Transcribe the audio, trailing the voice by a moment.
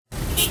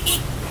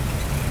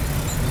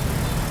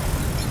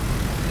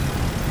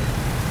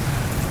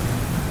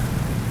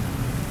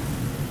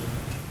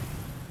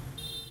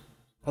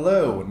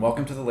Hello, and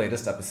welcome to the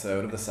latest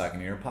episode of the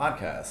Saigon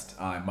Podcast.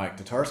 I'm Mike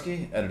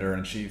Tatarski,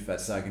 Editor-in-Chief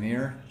at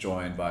Saigon,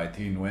 joined by Long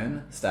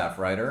Nguyen, Staff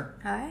Writer.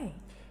 Hi.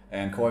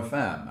 And Khoi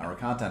Pham, our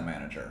Content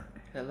Manager.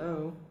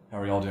 Hello. How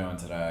are y'all doing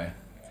today?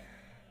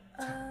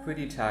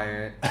 Pretty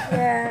tired.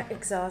 Yeah,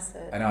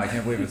 exhausted. I know, I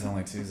can't believe it's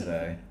only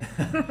Tuesday.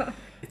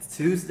 It's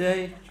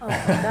Tuesday? Oh my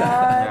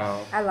god.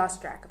 No. I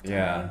lost track of time.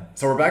 Yeah.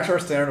 So we're back to our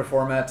standard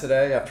format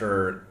today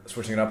after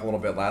switching it up a little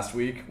bit last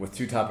week with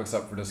two topics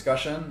up for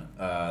discussion.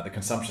 The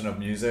consumption of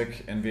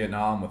music in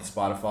Vietnam with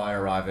Spotify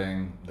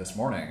arriving this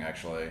morning,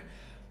 actually.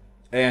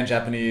 And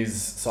Japanese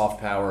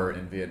soft power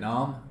in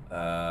Vietnam.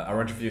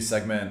 Our interview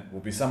segment will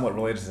be somewhat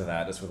related to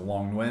that. It's with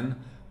Long Nguyen,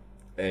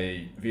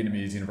 a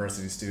Vietnamese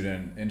university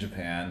student in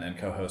Japan and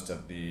co-host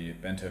of the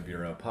Bento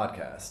Bureau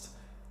Podcast.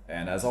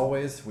 And as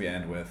always, we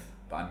end with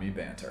Banh Mi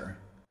Banter.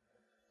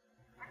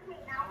 Bánh mì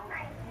nóng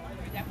đây.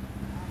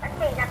 Bánh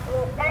mì đặt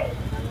nguội đây.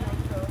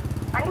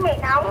 Bánh mì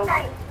nóng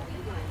đây.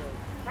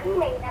 Bánh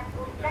mì đặt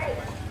nguội đây.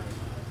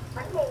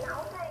 Bánh mì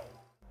nóng đây.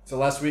 So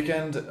last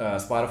weekend,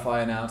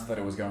 Spotify announced that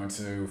it was going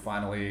to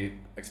finally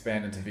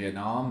expand into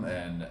Vietnam,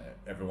 and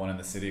everyone in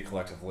the city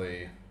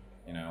collectively,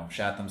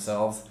 shat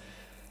themselves.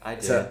 I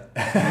did.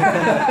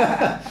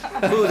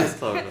 Full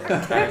disclosure,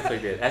 I actually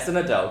did. As an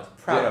adult,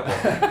 proud of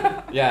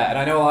it. Yeah, and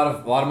I know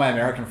a lot of my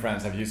American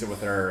friends have used it with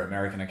their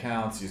American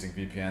accounts, using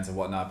VPNs and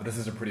whatnot, but this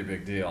is a pretty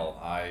big deal.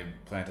 I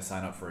plan to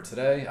sign up for it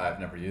today. I've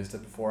never used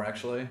it before,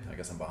 actually. I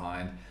guess I'm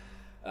behind.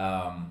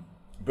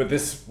 But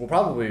this will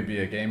probably be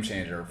a game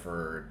changer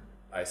for,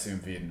 I assume,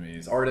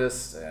 Vietnamese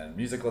artists and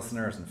music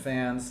listeners and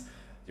fans.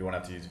 You won't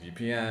have to use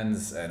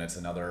VPNs, and it's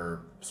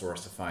another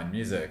source to find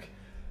music.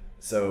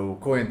 So,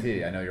 Khoi and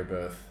Thi, I know you're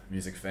both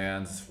music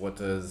fans. What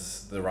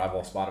does the arrival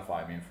of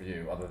Spotify mean for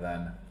you, other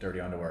than dirty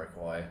underwear,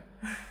 Khoi?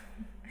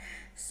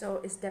 So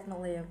it's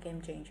definitely a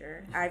game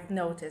changer. I've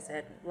noticed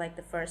it. Like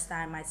the first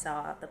time I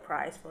saw the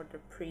price for the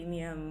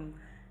premium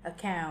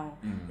account,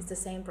 it's the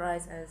same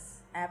price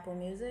as Apple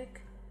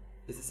Music.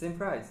 It's the same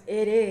price.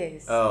 It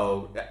is.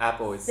 Oh,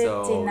 Apple is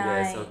so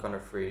 $59. kind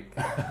of freak.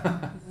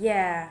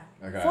 Yeah.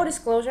 Okay. For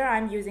disclosure,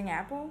 I'm using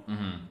Apple,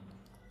 Mm-hmm.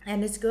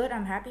 and it's good.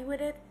 I'm happy with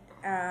it.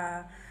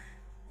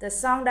 The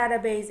song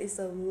database is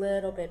a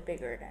little bit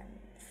bigger than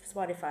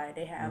Spotify.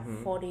 They have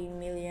 40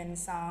 million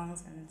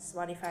songs, and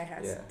Spotify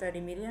has 30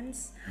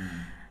 millions.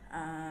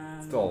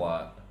 Still a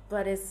lot.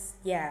 But it's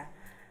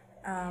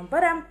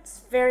but I'm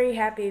very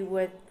happy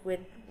with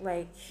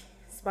like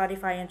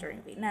Spotify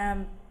entering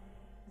Vietnam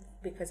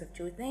because of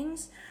two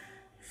things.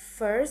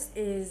 First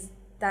is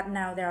that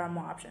now there are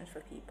more options for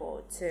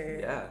people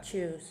to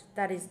choose.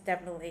 That is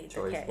definitely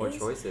the case. More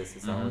choices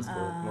is always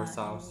good. More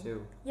songs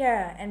too.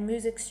 Yeah, and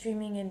music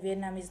streaming in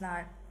Vietnam is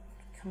not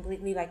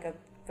completely like a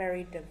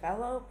very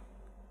developed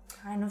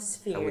kind of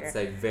sphere. I would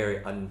say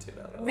very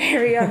undeveloped.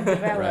 Very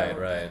undeveloped.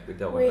 Right. We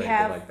don't We want anything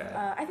have, like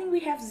that. I think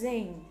we have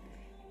Zing.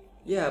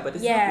 Yeah, but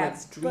it's not like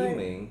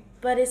streaming.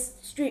 But it's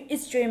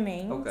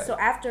streaming. Okay. So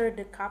after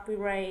the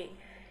copyright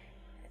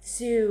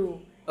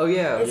sue, Oh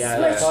yeah. it's yeah.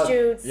 switched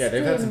to Yeah,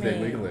 they've had some big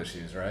streaming. legal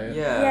issues, right?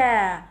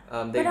 Yeah.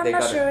 But I'm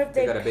not sure if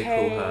they got a big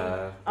pay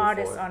hoo-ha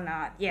artists before. or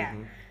not. Yeah.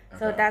 Mhm.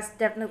 So Okay. that's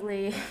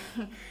definitely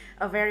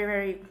a very,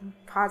 very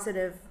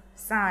positive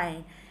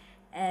sign.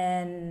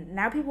 And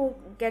now people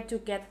get to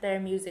get their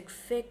music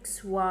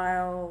fixed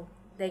while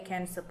they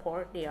can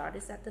support the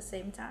artist at the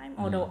same time.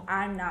 Although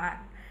I'm not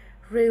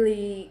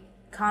really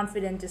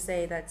confident to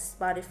say that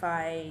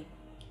Spotify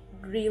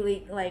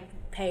really like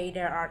pay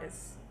their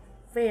artists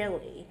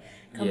fairly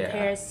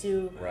compared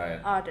to Right.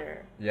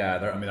 other. Yeah,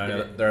 I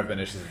know there have been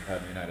issues we've had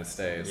in the United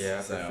States, Yeah,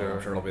 so for sure.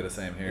 I'm sure it'll be the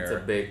same here. It's a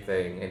big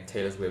thing, and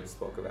Taylor Swift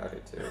spoke about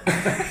it too.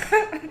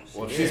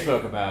 Well, she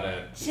spoke about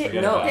it. Forget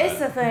No, about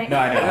it's it. a thing. No,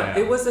 I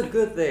know. It was a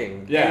good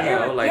thing. Yeah.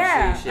 You know, like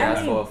Yeah, she I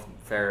asked mean- for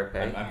fair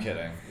pay. I'm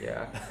kidding.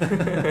 Yeah.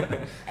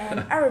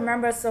 And I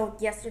remember, so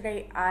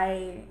yesterday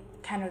I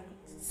kind of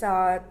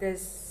saw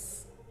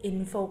this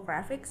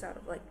infographics out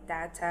of like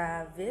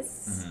Data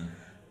Viz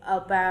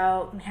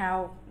about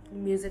how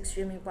music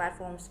streaming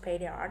platforms pay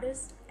their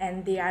artists,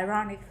 and the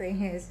ironic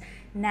thing is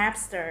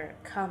Napster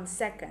comes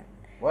second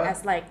What?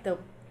 as like the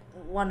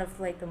one of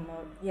like the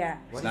most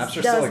Snapchat Does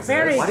still exists?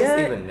 very What good.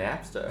 is even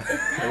Napster?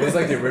 It was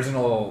like the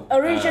original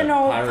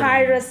pirating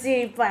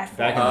piracy platform.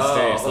 back in the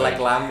States. like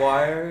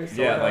LimeWire? sort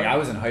Yeah, of? like I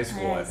was in high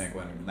school, I Yes. think,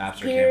 when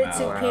Napster came out.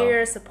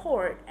 Peer-to-peer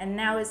support, and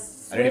now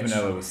it's I didn't even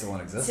switched know it was still in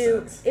to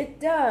existence. it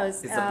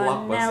does. It's a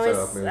now blockbuster it's,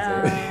 of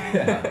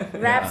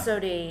music.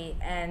 Rhapsody,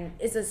 and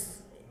it's a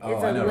Oh,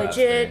 it's I a know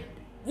legit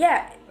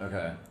Rhapsody.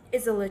 Okay.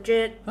 it's a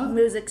legit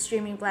music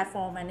streaming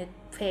platform, and it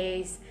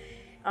pays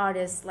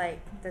artists like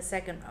the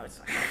second most,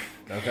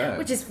 Okay.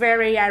 which is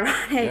very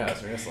ironic. Yeah,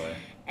 seriously.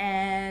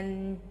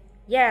 And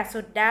yeah,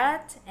 so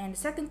that, and the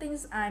second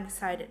things I'm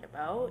excited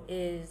about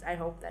is I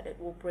hope that it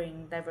will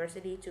bring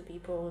diversity to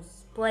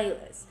people's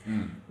playlists,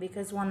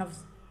 because one of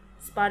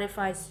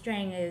Spotify's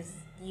strength is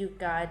you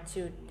got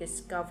to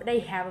discover. They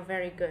have a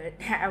very good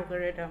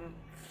algorithm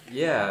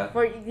Yeah.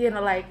 for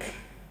like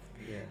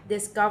Yeah.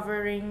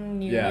 discovering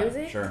new Yeah,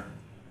 music sure.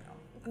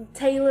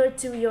 tailored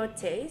to your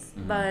taste,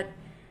 but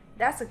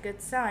that's a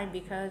good sign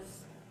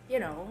because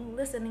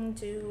listening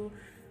to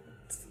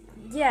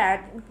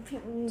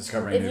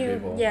Discovering if new you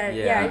people.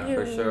 if you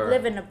for sure.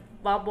 live in a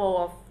bubble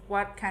of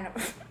what kind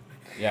of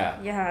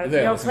Yeah. your listen to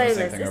the same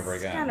playlist thing over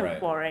is again, kind of right.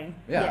 boring.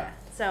 Yeah.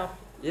 So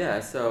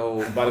Yeah,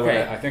 so By the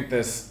way, okay. I think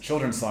this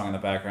children's song in the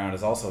background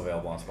is also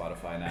available on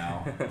Spotify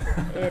now.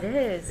 it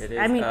is. It is,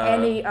 I mean,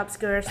 any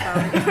obscure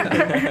song.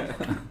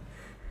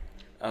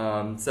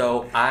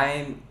 So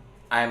I'm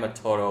a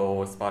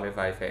total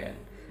Spotify fan.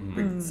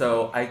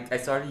 So I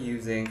started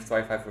using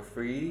Spotify for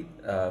free,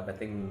 I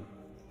think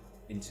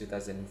in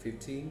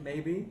 2015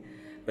 maybe.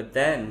 But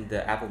then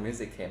the Apple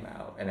Music came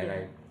out, and then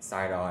I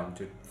signed on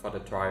for the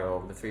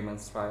trial. The 3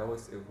 months trial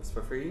was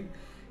for free,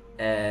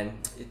 and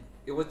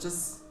it was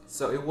just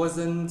so it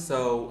wasn't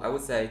so. I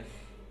would say,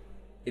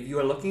 if you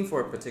are looking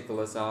for a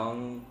particular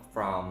song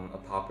from a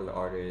popular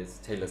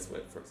artist, Taylor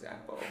Swift, for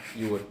example,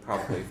 you would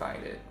probably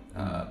find it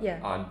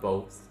on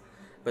both.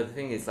 But the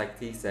thing is, like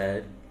T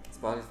said,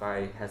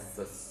 Spotify has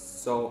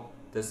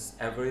this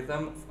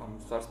algorithm from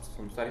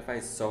Spotify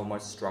is so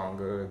much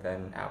stronger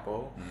than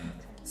Apple.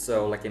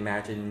 So like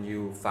imagine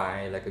you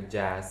find like a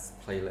jazz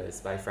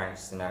playlist by Frank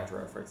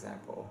Sinatra, for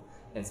example,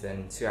 and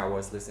spend 2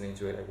 hours listening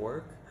to it at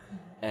work,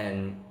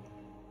 and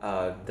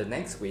the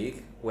next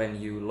week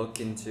when you look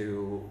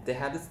into, they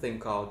have this thing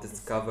called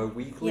Discover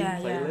Weekly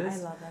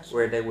playlist, I love that shit.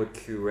 where they would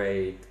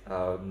curate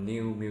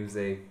new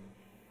music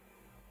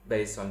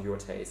based on your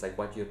taste, like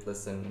what you've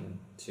listened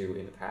to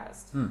in the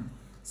past.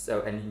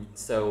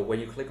 So when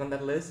you click on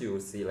that list, you will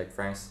see like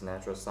Frank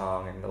Sinatra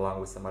song, and along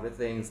with some other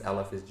things,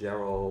 Ella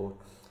Fitzgerald,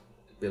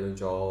 Billy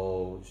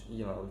Joel,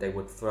 they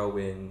would throw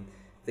in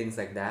things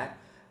like that.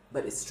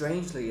 But it's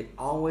strangely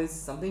always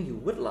something you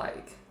would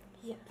like.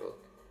 Yeah.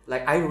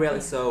 Like I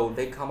rarely, so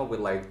they come up with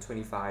like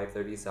 25,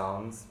 30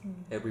 songs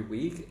every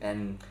week,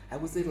 and I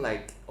would say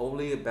like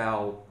only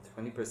about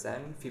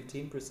 20%,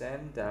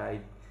 15% that I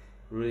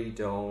really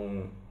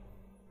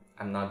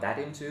I'm not that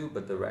into,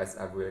 but the rest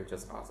are really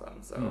just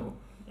awesome. So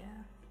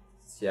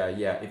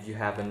yeah, if you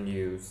haven't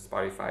used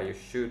Spotify, you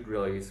should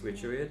really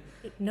switch to it.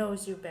 It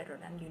knows you better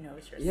than you know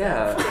yourself.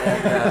 Yeah,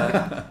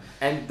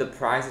 and the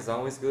price is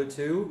always good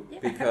too,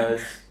 Yeah.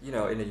 because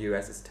in the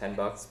US it's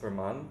 $10 per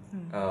month,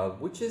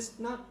 which is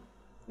not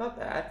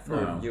bad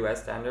for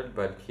US standard,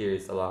 but here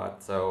it's a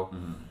lot. So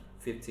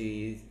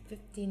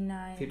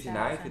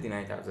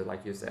 59,000,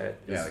 like you said.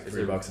 Yeah, like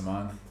 $3 a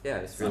month. Yeah,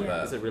 it's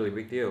a really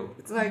big deal.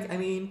 It's like, I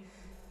mean,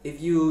 if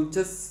you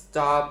just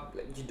stop,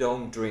 you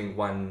don't drink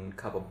one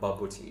cup of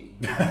bubble tea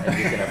and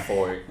you can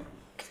afford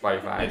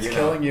Spotify. It's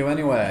killing you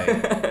anyway.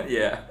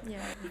 Yeah.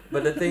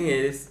 But the thing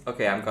is,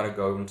 okay, I'm gonna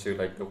go into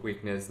like the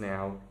weakness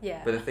now.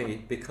 Yeah. But the thing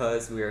is,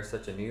 because we are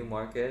such a new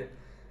market,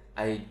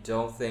 I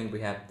don't think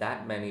we have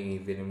that many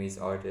Vietnamese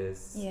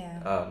artists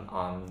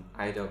on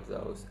either of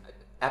those.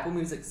 Apple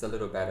Music is a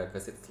little better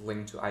because it's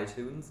linked to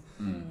iTunes,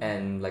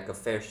 and like a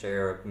fair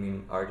share of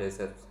artists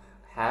that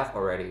have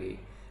already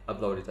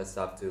uploaded their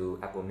stuff to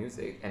Apple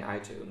Music and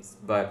iTunes.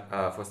 But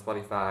for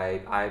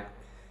Spotify, I've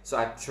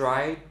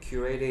tried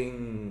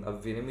curating a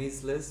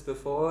Vietnamese list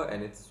before,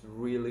 and it's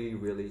really,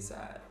 really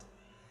sad.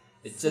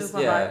 It's just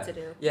hard to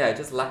do.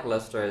 just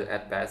lackluster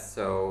at best.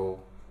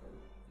 So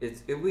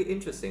it'll be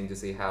interesting to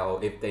see how,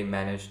 if they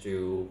manage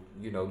to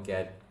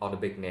get all the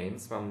big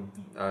names from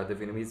the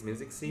Vietnamese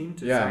music scene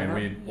to sign up.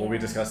 we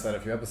discussed that a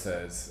few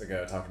episodes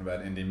ago, talking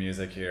about indie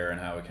music here and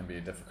how it can be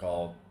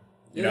difficult.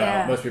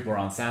 Most people are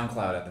on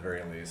SoundCloud at the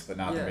very least, but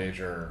not the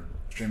major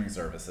streaming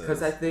services.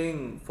 Because I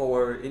think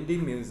for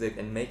indie music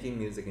and making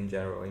music in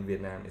general in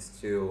Vietnam is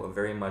still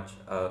very much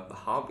a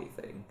hobby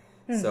thing.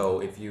 So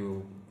if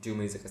you do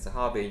music as a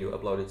hobby, you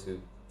upload it to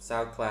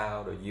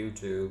SoundCloud or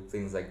YouTube,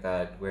 things like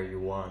that, where you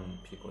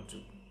want people to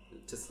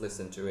just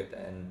listen to it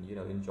and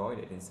enjoy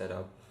it, instead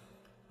of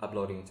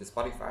uploading it to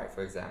Spotify,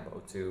 for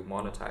example, to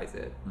monetize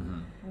it.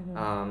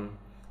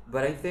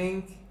 But I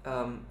think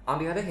on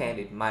the other hand,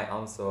 it might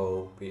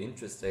also be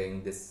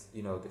interesting. This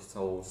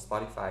whole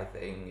Spotify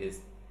thing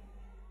is,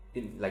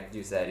 like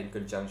you said, in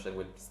conjunction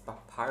with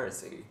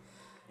piracy,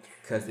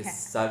 because it's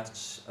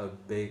such a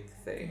big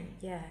thing.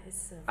 Yeah,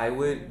 it's. I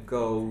would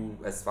go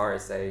as far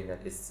as saying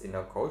that it's in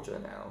our culture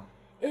now.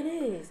 It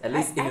is. At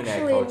least I internet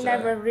actually culture.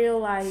 never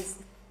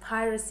realized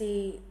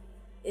piracy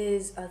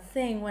is a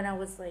thing when I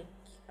was like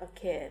a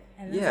kid,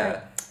 and it's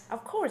like,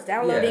 of course,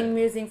 downloading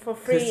music for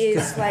free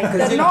is like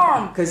the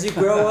norm. Because you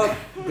grow up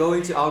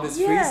going to all this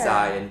free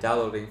site and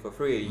downloading for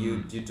free,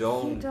 you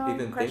don't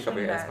even think of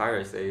it as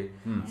piracy.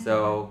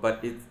 So,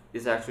 but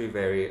it's actually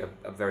a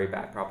very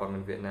bad problem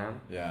in Vietnam.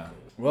 Yeah.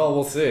 Well,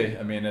 we'll see.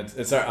 I mean,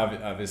 it's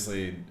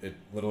obviously it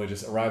literally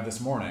just arrived this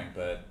morning,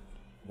 but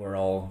we're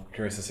all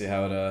curious to see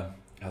how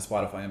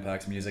Spotify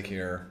impacts music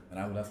here, and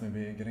I will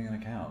definitely be getting an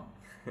account.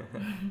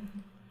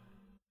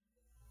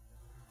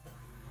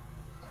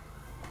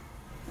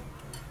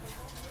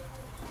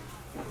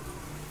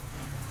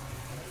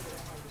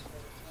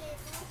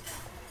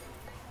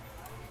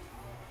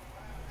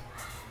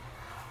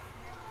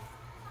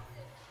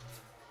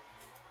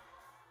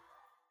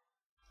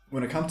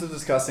 When it comes to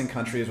discussing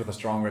countries with a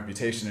strong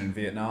reputation in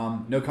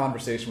Vietnam, no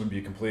conversation would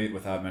be complete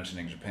without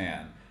mentioning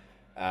Japan.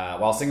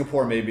 While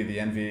Singapore may be the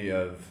envy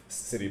of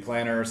city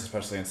planners,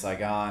 especially in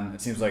Saigon,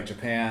 it seems like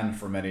Japan,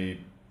 for many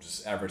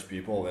just average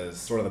people, is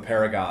sort of the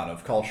paragon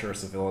of culture,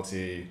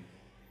 civility,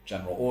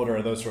 general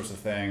order, those sorts of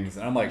things.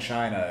 And unlike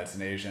China, it's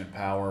an Asian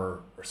power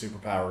or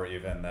superpower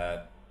even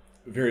that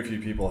very few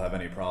people have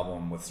any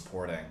problem with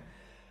supporting.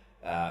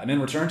 And in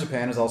return,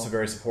 Japan is also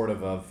very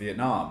supportive of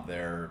Vietnam.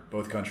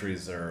 Both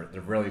countries they're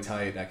really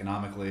tight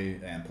economically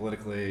and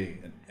politically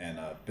and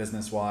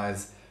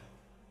business-wise.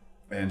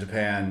 And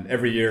Japan,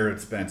 every year,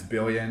 it spent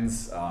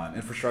billions on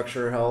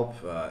infrastructure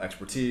help,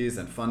 expertise,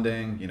 and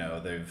funding.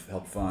 They've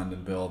helped fund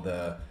and build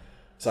the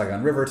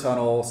Saigon River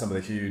Tunnel, some of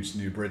the huge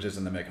new bridges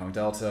in the Mekong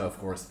Delta, of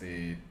course,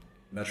 the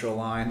Metro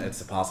line.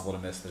 It's impossible to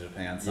miss the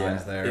Japan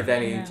signs there. If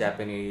any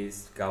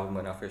Japanese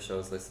government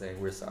officials listening,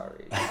 we're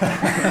sorry.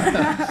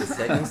 It's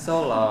taking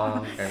so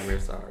long, and we're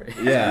sorry.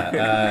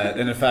 Yeah,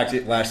 and in fact,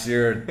 last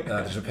year,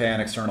 the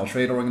Japan External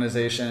Trade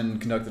Organization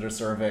conducted a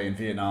survey, and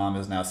Vietnam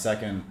is now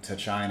second to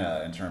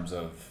China in terms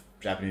of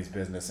Japanese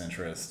business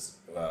interests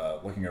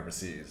looking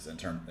overseas, in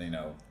terms,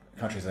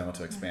 countries they want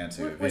to expand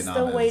to. We're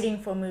still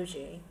waiting for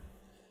Muji.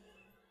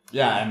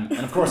 Yeah, and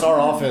of course, our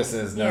office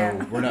is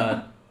we're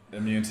not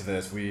immune to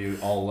this. We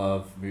all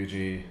love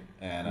Muji,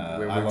 and I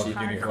love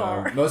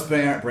Uniqlo. Most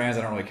brands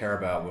I don't really care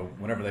about.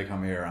 Whenever they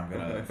come here, I'm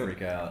gonna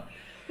freak out.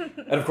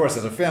 And of course,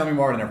 there's a Family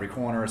Mart in every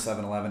corner.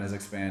 7-Eleven is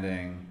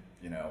expanding.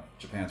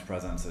 Japan's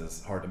presence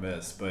is hard to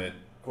miss. But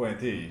Koi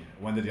Thi,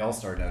 when did y'all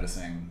start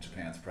noticing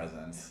Japan's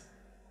presence?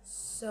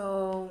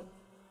 So,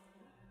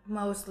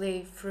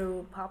 mostly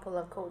through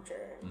popular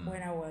culture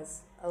when I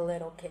was a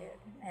little kid,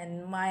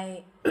 and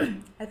I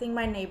think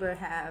my neighbor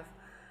have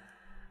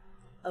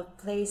a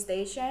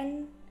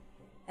PlayStation,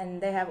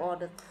 and they have all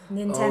the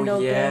Nintendo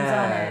games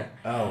on it.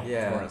 Oh,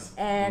 yeah, of course.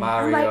 And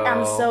Mario,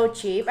 I'm so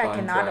cheap, I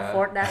cannot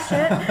afford that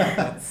shit.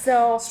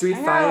 So Street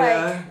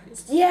Fighter.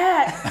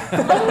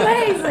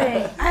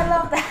 Amazing. I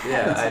love that.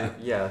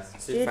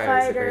 Street Fighter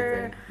is a great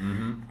thing.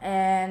 Mm-hmm.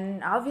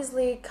 And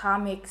obviously,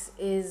 comics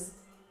is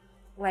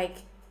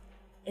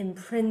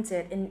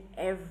imprinted in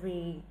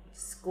every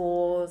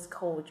school's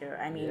culture.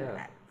 I mean,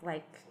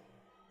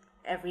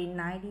 every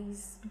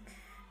 90s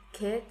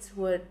kids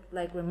would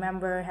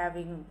remember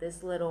having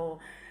this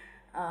little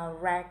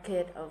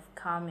racket of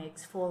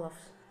comics full of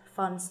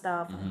fun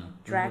stuff.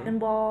 Dragon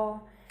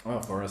Ball. Oh,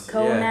 of course.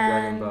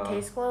 Conan,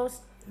 Case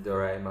Closed.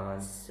 Doraemon.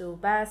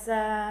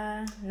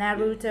 Tsubasa,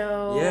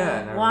 Naruto,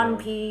 Naruto. One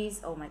Piece.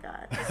 Oh my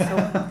god,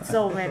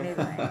 so many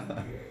things.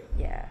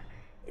 Yeah,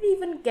 it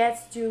even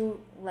gets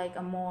to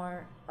a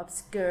more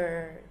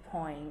obscure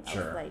point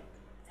of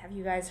have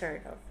you guys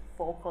heard of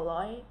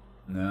Vocaloid?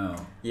 No.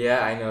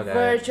 Yeah, I know that.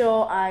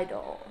 Virtual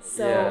idol.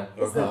 So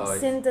it's a Vocaloid.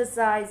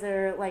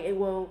 synthesizer. It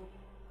will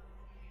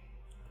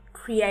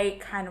create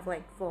kind of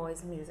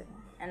voice music,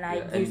 and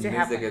I used to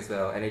have music as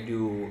well, and they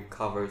do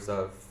covers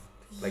of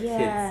kids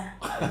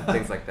and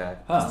things like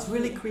that. Huh. It's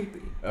really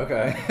creepy.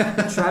 Okay.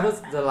 It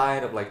straddles the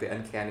line of the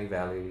uncanny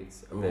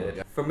valleys a bit.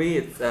 Yeah. For me,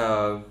 it's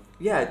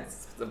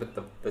it's a bit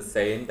the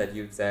same that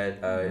you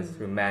said. It's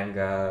through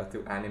manga,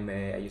 through anime.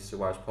 I used to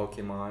watch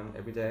Pokemon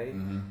every day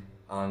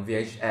on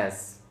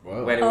VHS.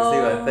 Whoa. When it was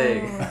still a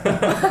thing.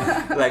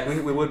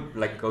 we would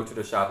go to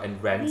the shop and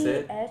rent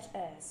it.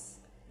 VHS.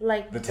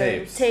 The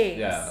tapes.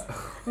 Yeah.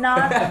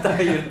 Not. I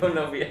thought you don't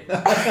know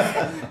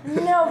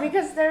VHS. No,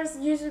 because there's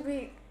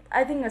usually,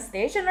 I think, a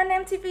station on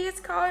MTV is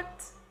called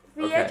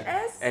VHS.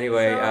 Okay.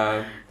 Anyway,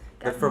 so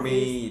but for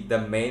me,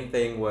 the main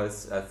thing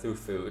was through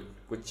food,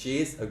 which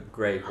is a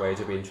great way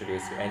to be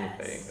introduced to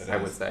anything, I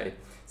would say.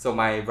 So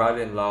my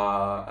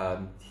brother-in-law,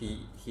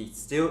 he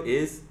still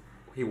is,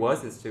 he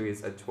was and still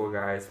is a tour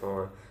guide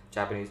for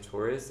Japanese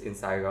tourists in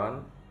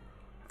Saigon.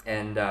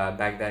 And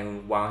back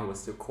then, while he was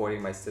still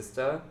courting my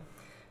sister,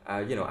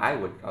 I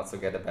would also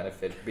get the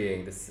benefit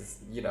being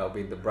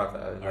being the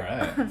brother. All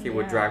right. He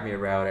would drag me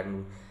around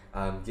and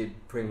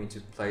bring me to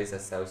places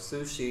that sell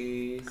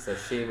sushi,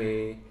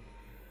 sashimi.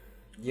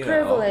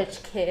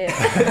 Privileged kid.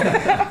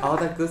 All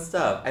that good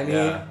stuff. I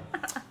mean,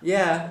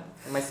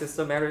 my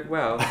sister married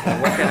well.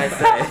 What can I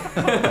say?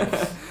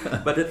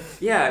 But it's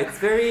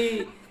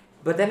very.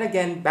 But then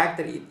again, back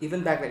then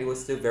it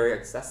was still very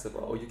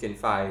accessible. You can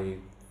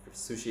find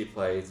sushi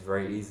plates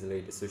very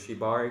easily. The sushi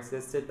bar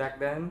existed back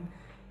then,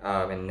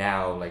 and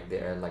now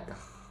there are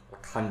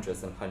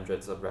hundreds and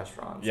hundreds of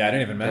restaurants. Yeah, I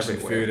didn't even mention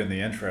everywhere. food in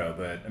the intro,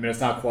 but I mean it's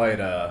not quite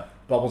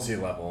bubble tea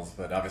levels,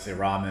 but obviously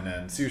ramen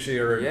and sushi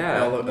are,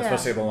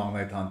 especially the Long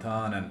Nguyen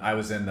Tantan. And I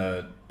was in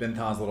the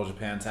Bintan's little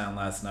Japantown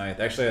last night.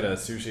 They actually had a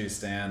sushi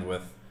stand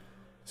with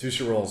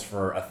sushi rolls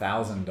for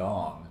 1,000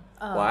 dong.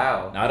 Oh.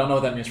 Wow. Now I don't know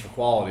what that means for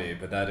quality,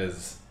 but that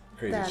is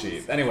crazy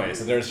cheap. Anyway,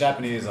 so there's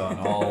Japanese on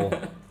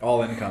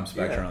all income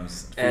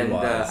spectrums. And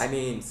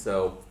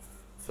so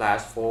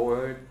flash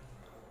forward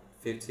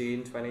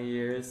 15, 20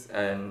 years,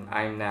 and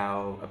I'm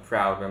now a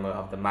proud member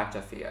of the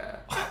Matcha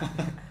Fia.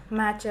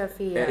 Matcha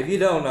Fia. If you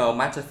don't know,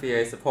 Matcha Fia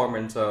is a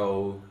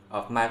portmanteau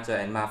of matcha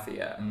and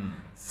mafia.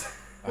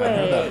 I've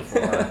heard that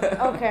Wait.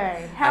 before.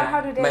 Okay.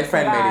 How do they My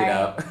friend made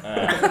it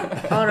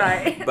survive? up. All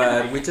right.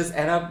 But we just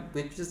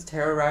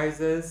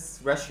terrorizes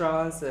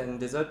restaurants and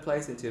dessert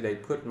places until they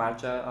put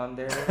matcha on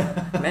their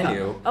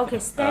menu. Okay,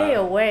 stay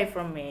away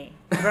from me.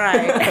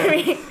 Right. I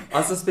mean,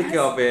 Also, speaking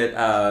of it,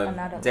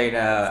 Another Dana,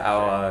 one.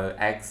 our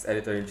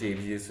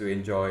ex-editor-in-chief, used to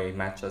enjoy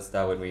matcha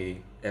stuff when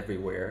we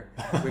everywhere.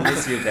 We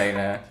miss you,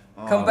 Dana.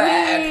 Come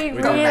back. we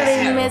We don't miss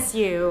really you. miss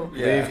you.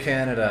 Yeah. Leave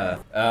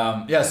Canada.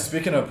 So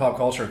speaking of pop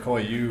culture,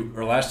 Koi,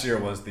 last year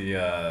was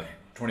the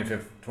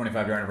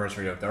 25-year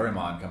anniversary of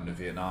Doraemon coming to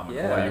Vietnam. And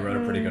Yeah. Koi, you wrote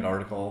a pretty good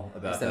article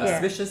about It's an that. Yeah.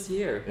 auspicious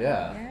year.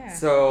 Yeah. Yeah.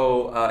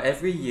 So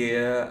every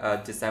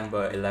year,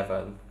 December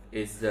 11th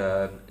is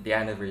the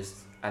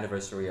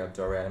anniversary of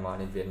Doraemon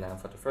in Vietnam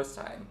for the first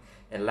time.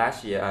 And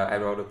last year, I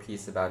wrote a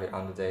piece about it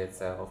on the day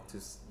itself to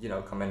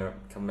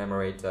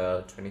commemorate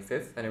the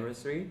 25th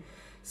anniversary.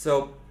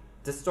 So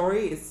the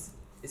story is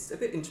a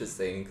bit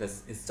interesting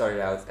because it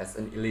started out as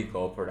an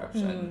illegal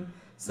production.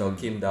 So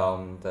Kim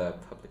Dong, the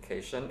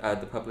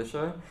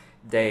publisher,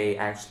 they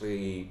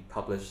actually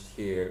published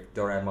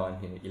Doraemon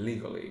here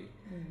illegally.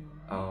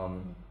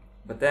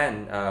 But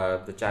then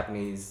the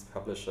Japanese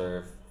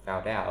publisher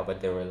found out,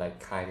 but they were like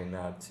kind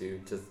enough to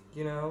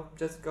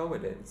just go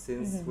with it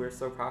since we're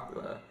so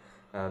popular.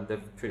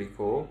 They're pretty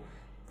cool.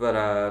 But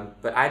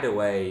either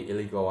way,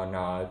 illegal or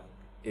not,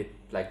 it,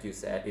 like you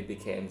said, it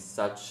became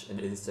such an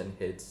instant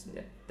hit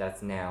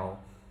that's now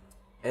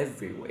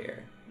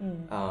everywhere.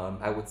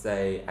 I would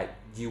say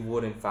you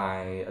wouldn't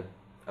find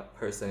a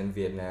person in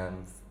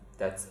Vietnam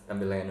that's a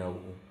millennial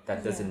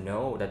that doesn't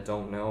know, that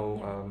don't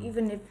know.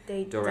 Even if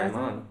they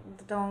Doraemon.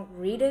 don't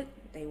read it,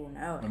 they will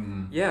know it.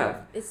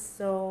 Yeah, It's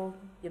so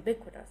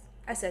ubiquitous.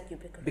 I said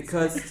ubiquitous.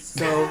 because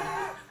so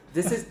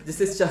this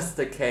is just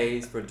the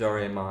case for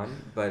Doraemon,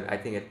 but I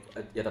think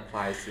it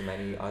applies to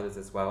many others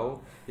as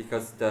well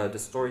because the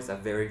stories are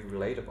very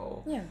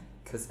relatable. Yeah.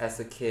 Because as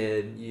a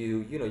kid,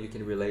 you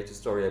can relate to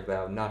story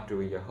about not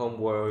doing your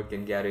homework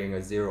and getting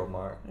a 0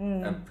 mark.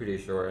 I'm pretty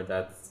sure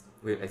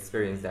we've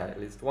experienced that at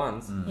least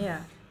once.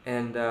 Yeah.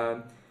 And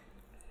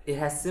it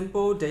has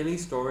simple daily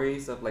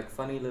stories of like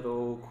funny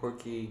little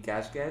quirky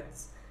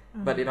gadgets,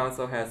 but it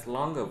also has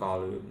longer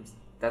volumes.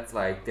 That's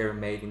like they're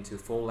made into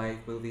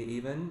full-length movie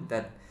even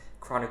that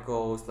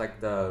chronicles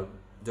like the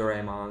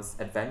Doraemon's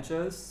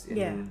adventures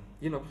in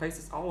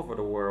places all over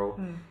the world.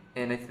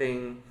 And I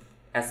think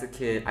as a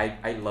kid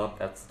I loved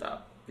that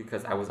stuff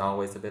because I was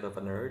always a bit of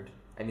a nerd.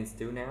 I mean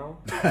still now,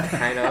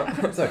 kind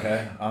of. It's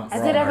okay.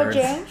 Has it ever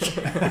changed?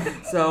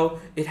 So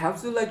it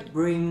helps to like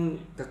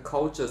bring the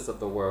cultures of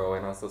the world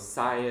and also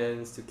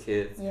science to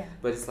kids. Yeah.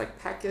 But it's like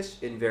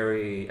packaged in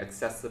very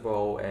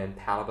accessible and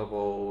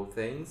palatable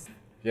things.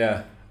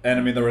 Yeah. And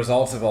I mean, the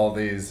results of all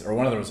these, or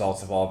one of the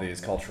results of all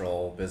these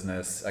cultural,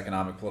 business,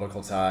 economic,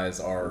 political ties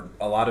are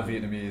a lot of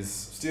Vietnamese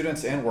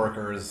students and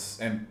workers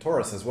and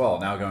tourists as well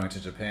now going to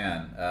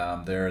Japan.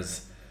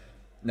 There's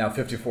now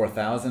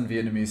 54,000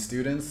 Vietnamese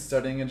students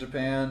studying in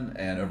Japan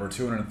and over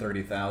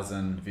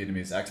 230,000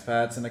 Vietnamese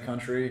expats in the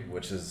country,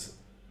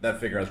 that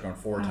figure has grown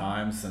 4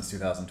 times since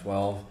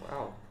 2012.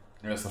 Wow.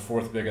 And it's the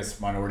 4th biggest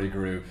minority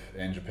group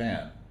in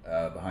Japan,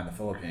 behind the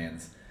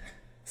Philippines.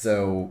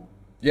 So,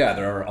 yeah,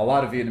 there are a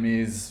lot of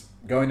Vietnamese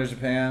going to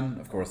Japan.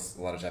 Of course,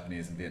 a lot of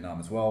Japanese in Vietnam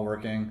as well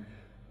working,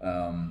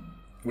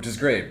 which is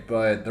great.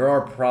 But there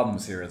are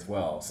problems here as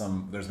well.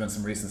 There's been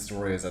some recent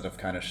stories that have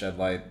kind of shed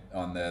light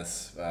on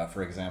this.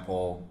 For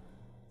example,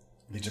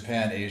 the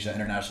Japan-Asia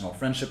International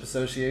Friendship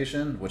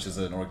Association, which is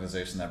an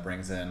organization that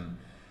brings in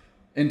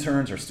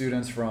interns or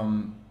students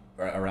from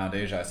around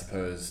Asia, I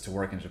suppose, to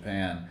work in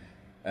Japan.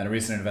 And a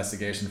recent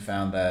investigation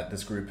found that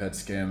this group had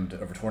skimmed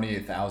over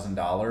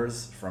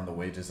 $28,000 from the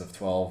wages of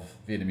 12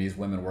 Vietnamese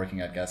women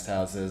working at guest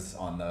houses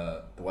on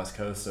the west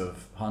coast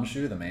of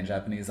Honshu, the main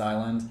Japanese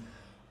island.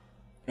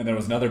 And there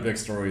was another big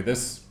story.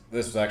 This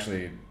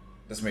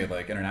made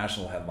like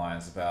international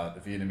headlines about a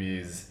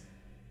Vietnamese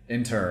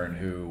intern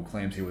who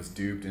claimed he was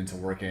duped into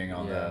working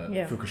on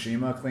the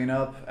Fukushima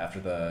cleanup after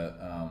the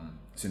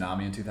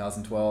tsunami in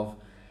 2012.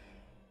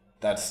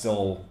 That's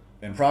still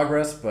in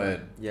progress,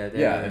 but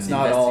it's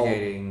not all.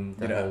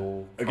 The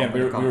whole Again,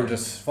 we were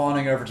just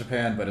fawning over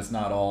Japan, but it's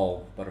not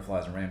all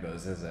butterflies and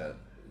rainbows, is it?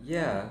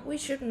 Yeah. We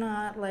should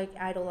not like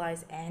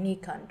idolize any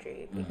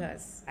country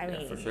because I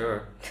mean For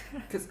sure.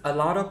 Because a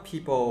lot of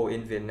people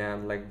in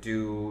Vietnam like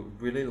do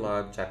really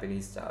love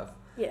Japanese stuff.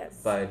 yes.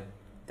 But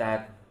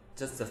that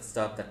just the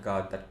stuff that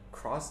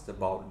crossed the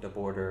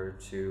border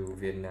to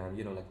Vietnam,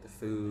 like the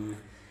food,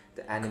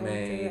 the anime,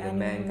 Culture, the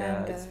manga.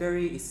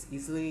 manga. It's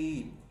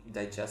easily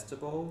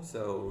digestible,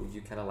 so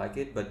you kind of like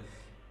it. But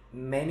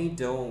many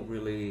don't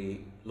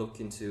really look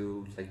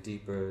into like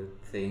deeper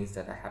things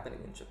that are happening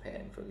in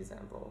Japan, for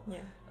example.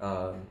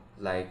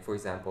 Like for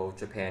example,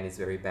 Japan has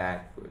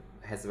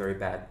a very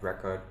bad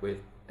record with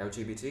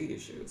LGBT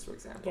issues, for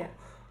example,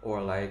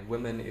 or like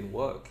women in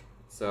work.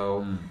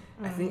 So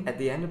I think at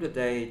the end of the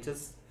day,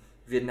 just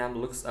Vietnam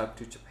looks up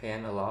to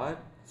Japan a lot.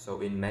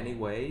 So in many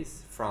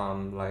ways,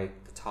 from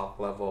like the top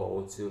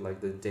level to like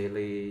the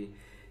daily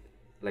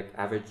like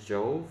average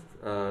Joe.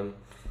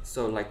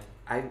 So like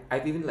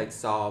I've even like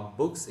saw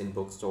books in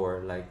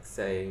bookstore like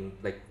saying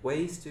like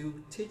ways to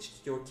teach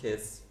your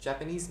kids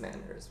Japanese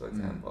manners, for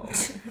example.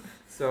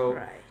 So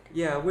Right.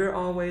 yeah, we're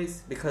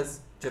always, because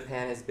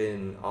Japan has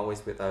been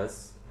always with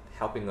us,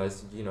 helping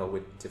us,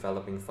 with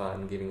developing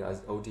fun, giving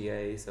us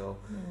ODA. So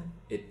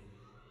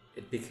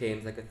it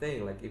became like a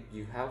thing. Like if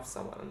you help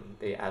someone,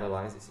 they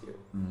idolizes you.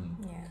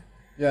 Yeah.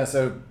 Yeah,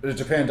 so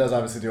Japan does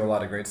obviously do a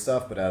lot of great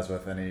stuff, but as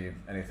with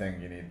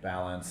anything, you need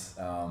balance.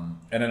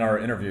 And in our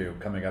interview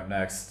coming up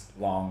next,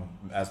 Long,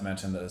 as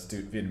mentioned, the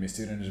Vietnamese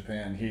student in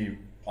Japan, he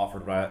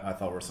offered what I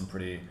thought were some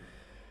pretty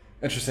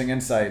interesting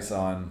insights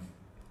on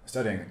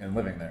studying and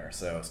living there.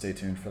 So stay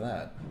tuned for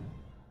that.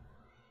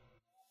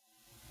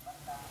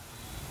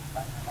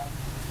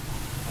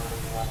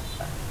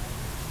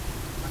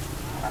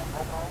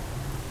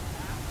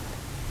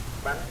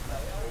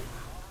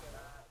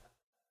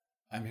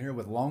 I'm here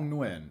with Long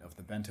Nguyen of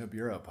the Bento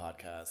Bureau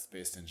Podcast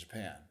based in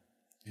Japan.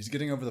 He's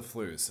getting over the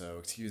flu, so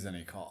excuse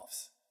any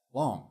coughs.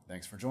 Long,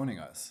 thanks for joining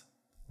us.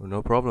 Well,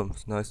 no problem.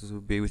 It's nice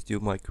to be with you,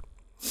 Mike.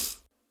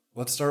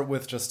 Let's start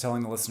with just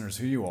telling the listeners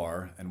who you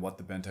are and what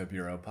the Bento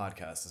Bureau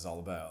Podcast is all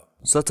about.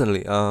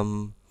 Certainly.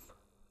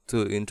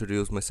 To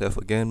introduce myself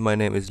again, my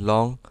name is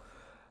Long.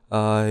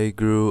 I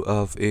grew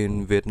up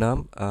in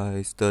Vietnam.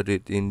 I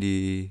studied in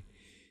the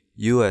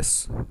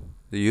U.S.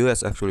 The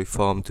U.S. actually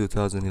from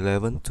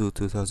 2011 to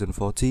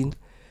 2014,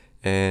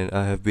 and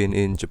I have been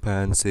in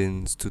Japan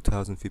since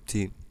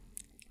 2015.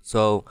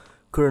 So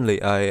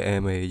currently I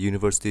am a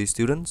university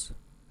student,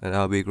 and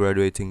I'll be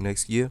graduating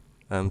next year.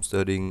 I'm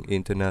studying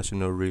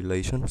international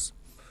relations.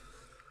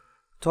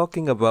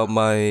 Talking about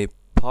my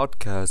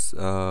podcast,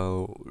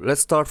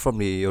 let's start from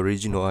the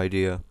original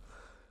idea.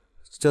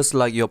 Just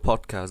like your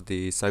podcast,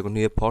 the Saigon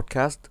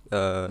podcast,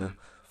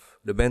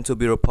 the Bento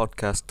Bureau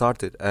Podcast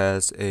started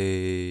as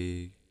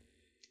a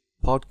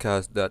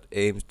podcast that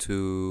aims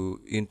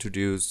to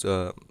introduce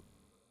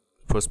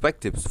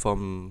perspectives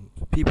from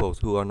people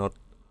who are not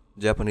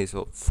Japanese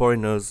or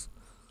foreigners.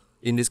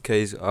 In this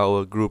case,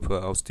 our group,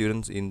 our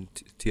students in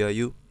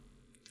TIU.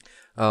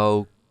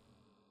 Our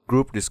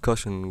group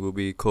discussion will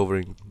be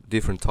covering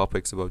different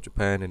topics about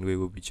Japan, and we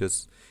will be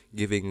just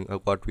giving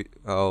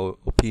our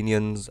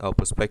opinions, our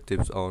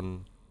perspectives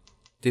on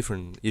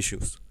different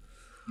issues.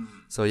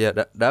 So yeah,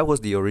 that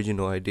was the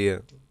original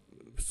idea.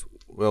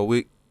 Well,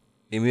 we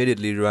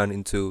immediately ran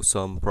into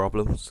some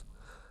problems.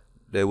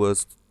 There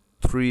was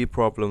 3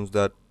 problems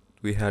that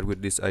we had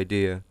with this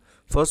idea.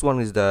 First one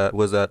was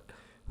that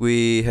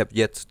we have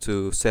yet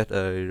to set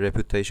a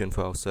reputation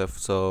for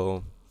ourselves.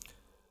 So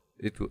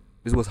it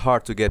was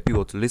hard to get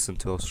people to listen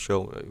to our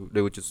show.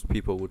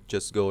 People would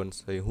just go and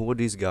say, "Who are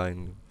these guys?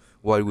 And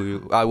why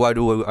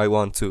do I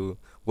want to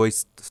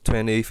waste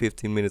 20,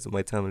 15 minutes of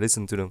my time and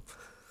listen to them?"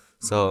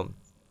 So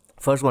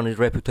first one is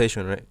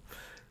reputation, right?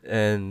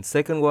 And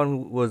second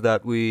one was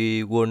that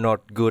we were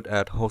not good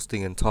at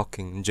hosting and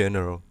talking in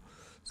general.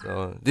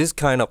 So this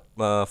kind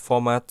of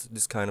format,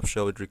 this kind of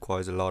show, it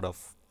requires a lot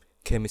of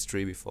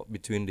chemistry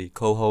between the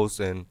co-hosts,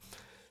 and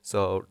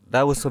so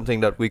that was something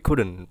that we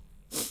couldn't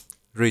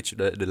reach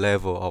the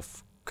level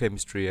of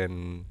chemistry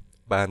and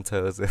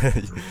banters,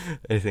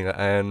 anything.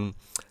 And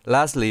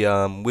lastly,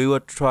 we were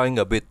trying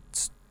a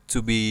bit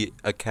to be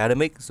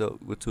academic, so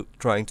we're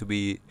trying to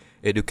be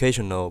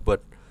educational,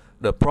 but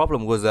the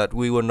problem was that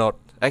we were not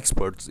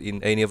experts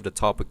in any of the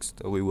topics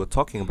that we were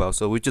talking about.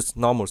 So we're just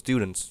normal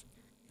students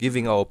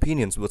giving our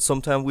opinions, but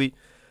sometimes we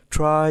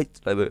tried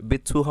a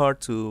bit too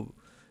hard to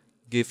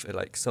give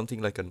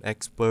something like an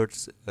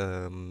expert's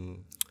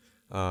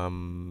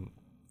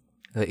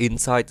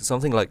insight,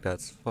 something like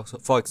that.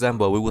 For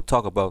example, we would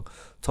talk about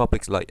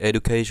topics like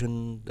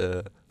education,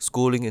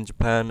 schooling in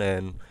Japan,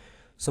 and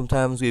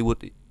sometimes we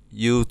would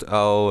use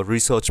our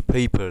research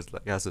papers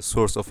as a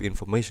source of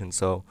information.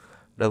 So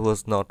that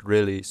was not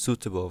really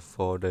suitable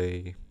for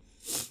the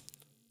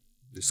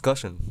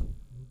discussion.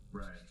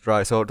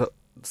 Right. So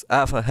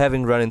after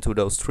having run into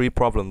those 3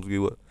 problems,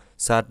 we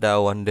sat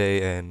down one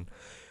day and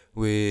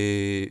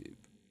we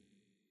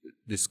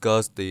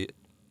discussed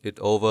it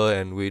over,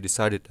 and we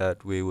decided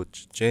that we would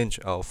change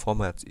our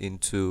format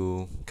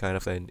into kind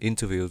of an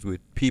interviews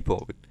with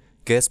people, with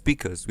guest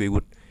speakers. We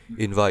would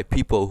invite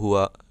people who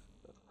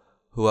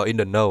are in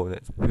the know.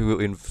 We will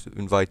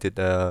invited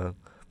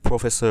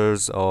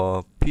professors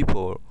or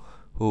people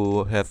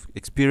who have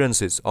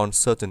experiences on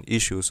certain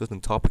issues,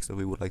 certain topics that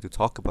we would like to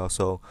talk about.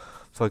 So,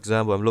 for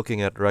example, I'm looking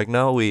at right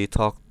now, we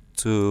talked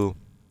to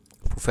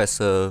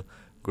Professor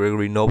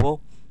Gregory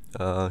Noble.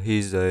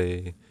 He's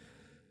a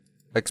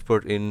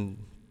expert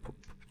in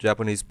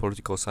Japanese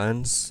political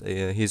science.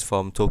 He's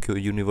from Tokyo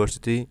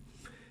University.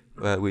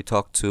 We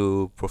talked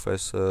to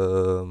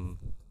Professor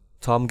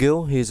Tom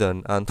Gill. He's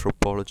an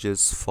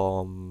anthropologist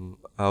from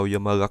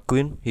Aoyama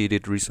Gakuin. He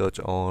did research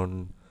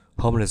on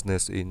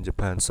homelessness in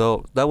Japan.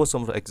 So that was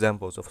some of the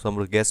examples of some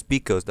of the guest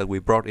speakers that we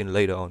brought in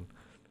later on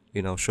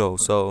in our show.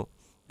 So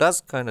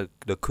that's kind of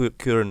the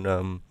current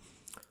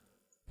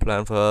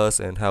plan for us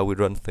and how we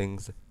run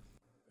things.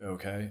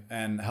 Okay.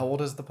 And how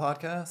old is the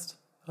podcast?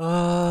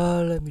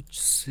 Let me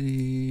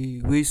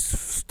see. We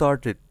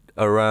started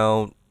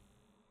around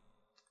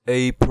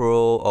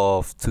April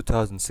of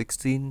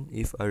 2016,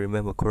 if I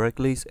remember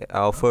correctly.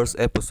 Our first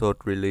episode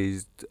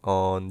released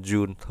on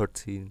June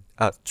 30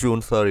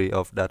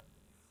 of that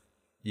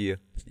year.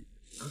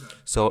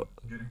 So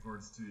Getting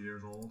towards 2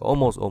 years old.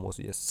 almost,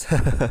 yes.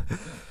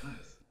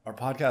 Are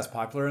podcasts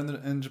popular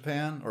in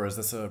Japan, or is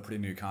this a pretty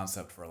new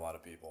concept for a lot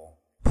of people?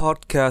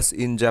 Podcast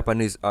in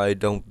Japanese, I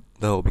don't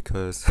know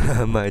because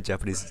my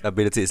Japanese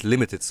ability is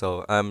limited,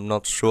 so I'm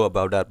not sure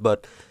about that.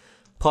 But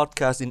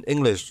podcast in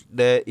English,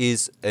 there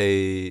is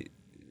a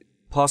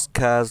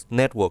podcast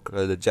network,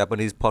 the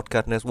Japanese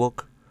podcast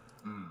network.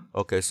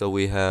 Okay, so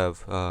we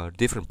have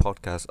different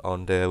podcasts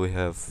on there. We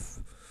have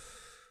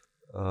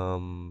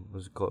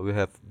what's it called? We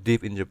have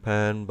Deep in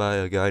Japan by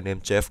a guy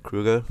named Jeff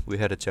Kruger. We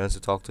had a chance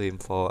to talk to him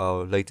for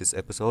our latest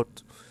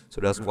episode.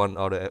 So that's one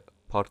other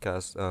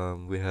podcast.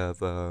 We have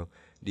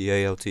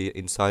the ALT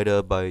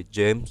Insider by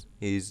James.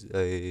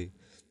 He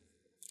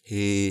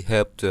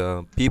helped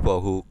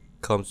people who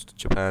comes to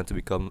Japan to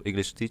become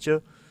English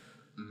teacher.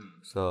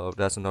 So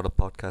that's another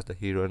podcast that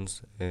he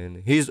runs,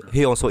 and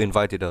he also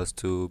invited us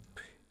to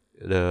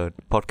the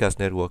podcast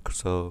network.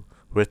 So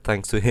great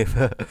thanks to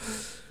him.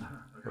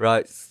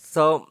 Right.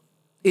 So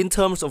in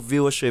terms of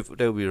viewership,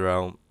 there will be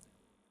around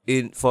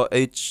for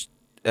each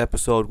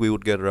episode we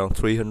would get around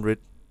 300,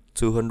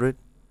 200.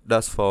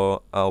 That's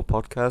for our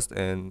podcast,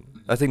 and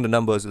I think the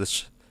numbers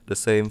is the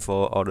same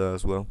for other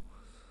as well.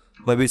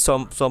 Maybe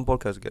some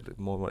podcasts get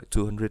more like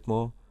 200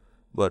 more,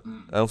 but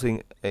I don't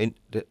think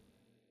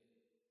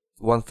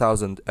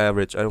 1,000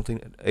 average. I don't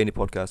think any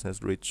podcast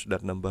has reached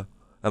that number.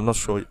 I'm not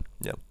sure.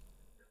 Yeah.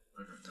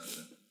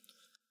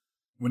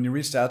 When you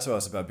reached out to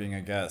us about being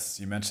a guest,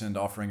 you mentioned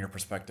offering your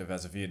perspective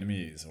as a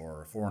Vietnamese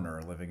or a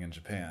foreigner living in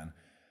Japan.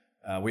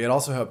 We had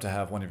also hoped to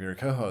have one of your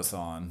co-hosts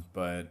on,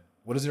 but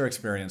what is your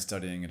experience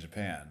studying in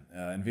Japan?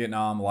 In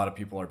Vietnam, a lot of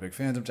people are big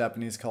fans of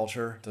Japanese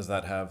culture. Does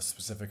that have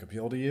specific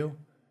appeal to you?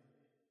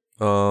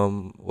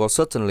 Well,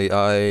 certainly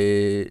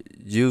I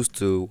used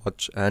to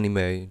watch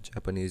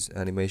Japanese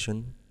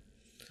animation.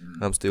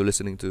 I'm still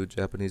listening to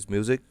Japanese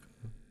music.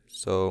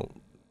 So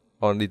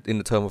in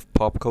the term of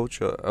pop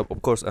culture,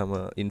 of course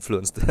I'm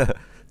influenced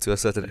to a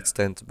certain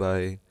extent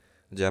by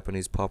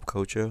Japanese pop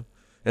culture.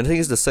 And I think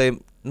it's the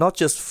same, not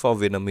just for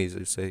Vietnamese,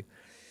 you say.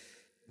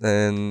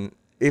 And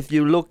if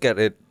you look at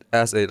it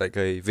as a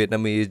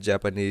Vietnamese,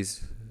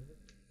 Japanese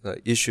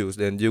issues,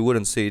 then you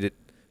wouldn't see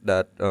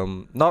that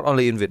not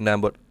only in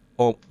Vietnam but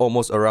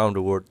almost around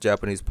the world,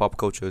 Japanese pop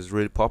culture is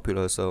really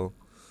popular. So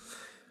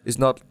it's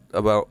not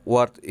about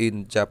what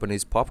in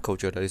Japanese pop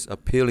culture that is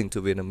appealing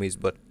to Vietnamese,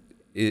 but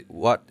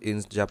what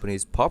in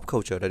Japanese pop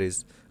culture that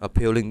is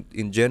appealing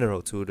in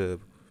general to the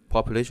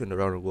population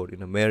around the world,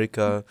 in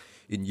America,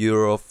 in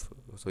Europe,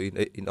 so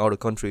in other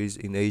countries,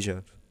 in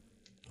Asia,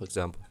 for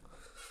example.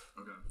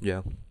 Okay.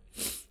 Yeah.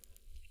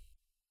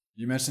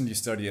 You mentioned you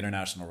study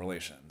international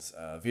relations.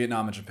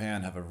 Vietnam and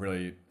Japan have a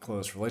really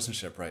close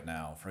relationship right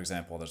now. For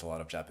example, there's a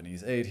lot of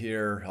Japanese aid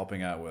here,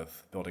 helping out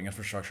with building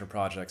infrastructure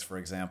projects, for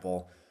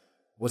example.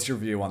 What's your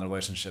view on the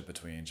relationship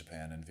between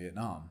Japan and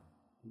Vietnam?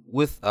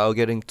 Without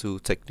getting too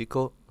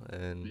technical,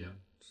 and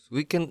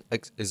we can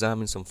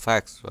examine some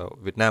facts. Well,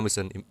 Vietnam is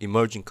an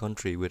emerging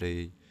country with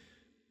a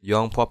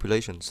young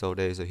population, so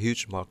there is a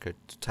huge market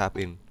to tap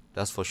in,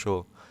 that's for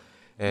sure.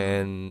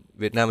 And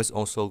Vietnam is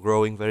also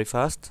growing very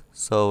fast,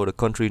 so the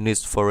country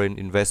needs foreign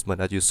investment,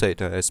 as you said,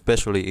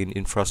 especially in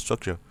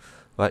infrastructure,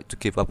 right, to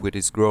keep up with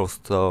its growth.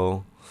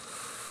 So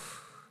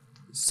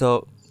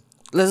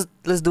let's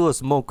do a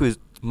small quiz.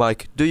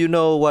 Mike, do you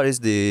know what is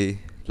the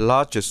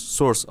largest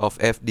source of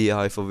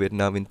FDI for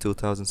Vietnam in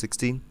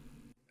 2016?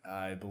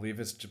 I believe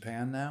it's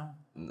Japan now.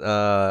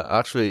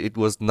 Actually, it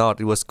was not.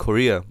 It was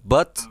Korea,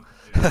 but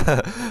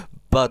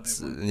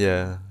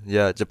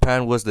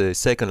Japan was the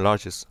second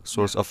largest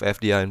source of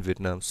FDI in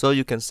Vietnam. So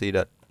you can see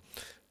that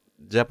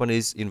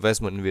Japanese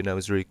investment in Vietnam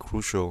is really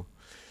crucial.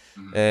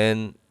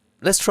 And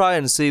let's try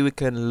and see we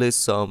can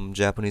list some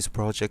Japanese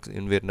projects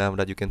in Vietnam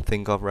that you can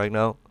think of right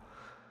now.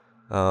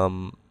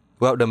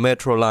 Well, the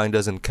metro line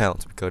doesn't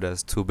count because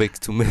that's too big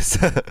to miss.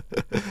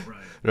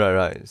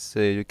 Right. So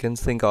you can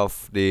think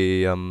of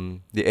the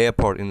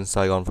airport in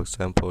Saigon, for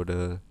example,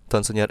 the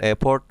Tân Sơn Nhất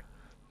Airport.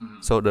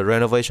 So the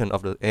renovation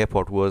of the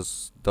airport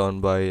was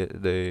done by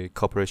the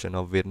cooperation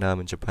of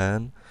Vietnam and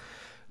Japan.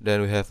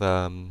 Then we have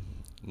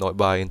Nội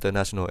Bài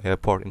International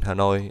Airport in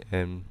Hanoi,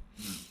 and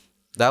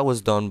that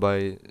was done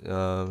by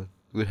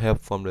with help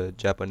from the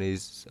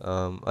Japanese.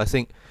 I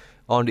think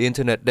on the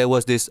internet there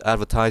was this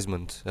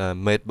advertisement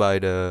made by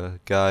the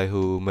guy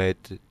who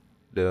made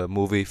the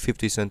movie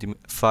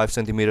 5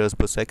 centimeters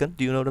per second.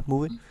 Do you know that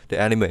movie? The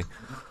anime.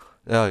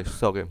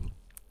 It's okay.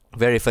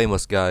 Very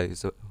famous guy.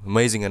 It's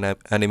amazing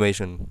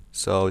animation.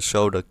 So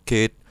show the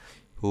kid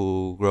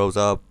who grows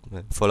up,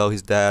 follow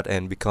his dad,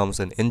 and becomes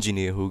an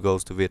engineer who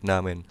goes to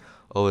Vietnam and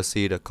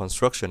oversee the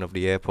construction of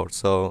the airport.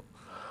 So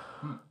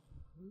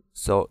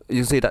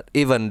you see that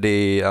even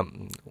the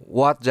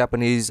what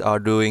Japanese are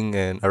doing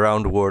and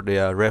around the world, they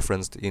are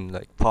referenced in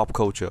like pop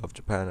culture of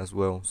Japan as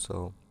well.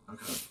 So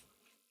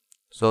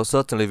so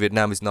certainly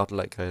Vietnam is not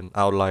like an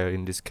outlier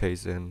in this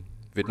case, and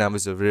Vietnam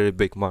is a really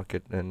big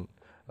market and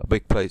a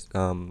big place,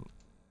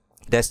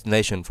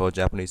 destination for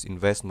Japanese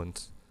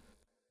investments.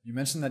 You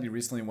mentioned that you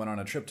recently went on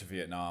a trip to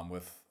Vietnam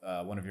with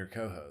one of your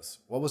co-hosts.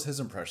 What was his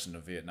impression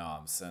of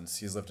Vietnam since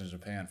he's lived in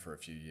Japan for a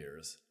few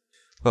years?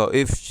 Well,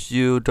 if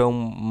you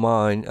don't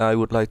mind, I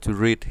would like to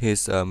read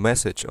his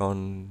message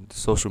on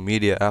social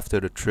media after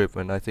the trip,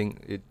 and I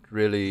think it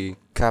really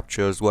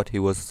captures what he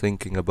was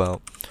thinking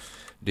about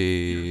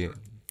the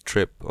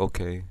trip.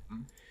 Okay.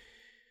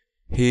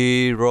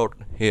 He wrote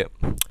here,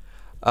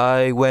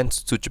 I went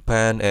to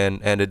Japan and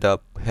ended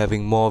up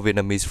having more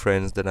Vietnamese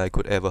friends than I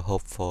could ever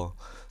hope for,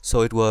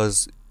 so it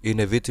was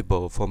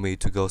inevitable for me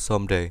to go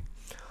someday.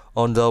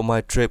 Although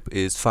my trip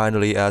is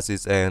finally at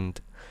its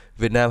end,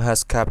 Vietnam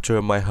has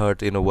captured my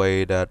heart in a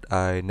way that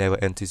I never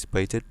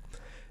anticipated.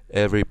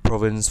 Every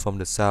province from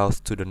the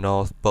south to the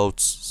north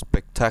boasts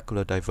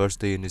spectacular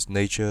diversity in its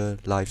nature,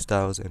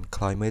 lifestyles, and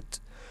climate.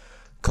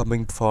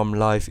 Coming from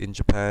life in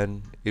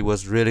Japan, it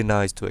was really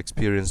nice to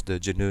experience the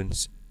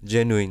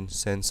genuine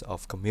sense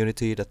of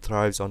community that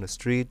thrives on the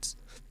streets.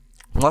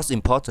 Most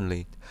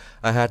importantly,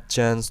 I had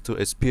chance to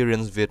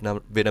experience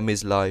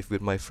Vietnamese life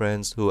with my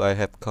friends who I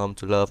have come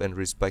to love and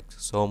respect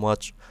so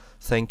much.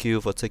 Thank you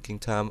for taking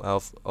time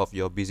out of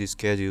your busy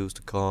schedules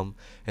to come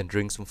and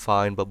drink some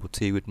fine bubble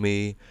tea with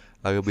me.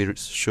 I will be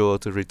sure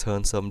to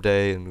return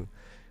someday and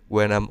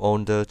when I'm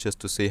older just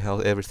to see how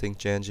everything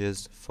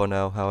changes. For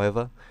now,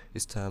 however,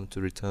 it's time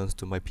to return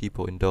to my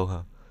people in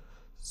Doha.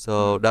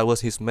 So that was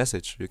his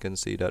message. You can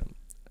see that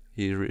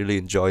he really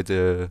enjoyed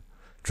the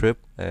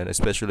trip, and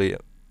especially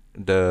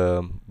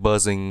the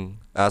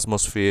buzzing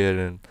atmosphere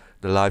and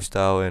the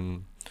lifestyle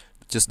and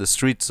just the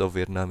streets of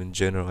Vietnam in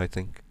general, I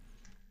think.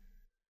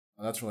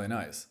 Well, that's really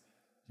nice.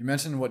 You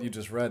mentioned what you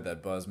just read,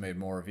 that Buzz made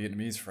more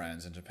Vietnamese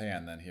friends in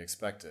Japan than he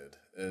expected.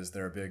 Is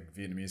there a big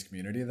Vietnamese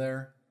community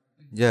there?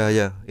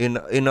 Yeah.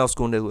 In our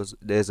school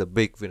there's a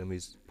big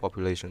Vietnamese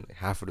population,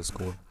 half of the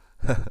school.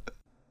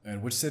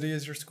 And which city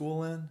is your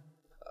school in?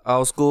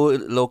 Our school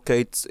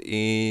locates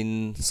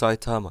in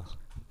Saitama,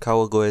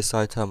 Kawagoe,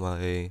 Saitama,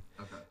 a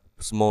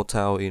small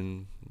town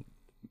in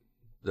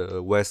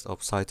the west of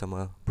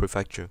Saitama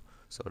Prefecture.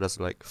 So that's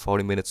like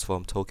 40 minutes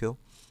from Tokyo.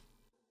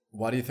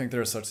 Why do you think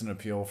there's such an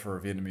appeal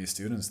for Vietnamese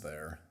students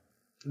there?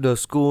 The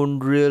school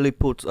really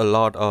puts a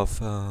lot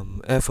of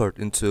effort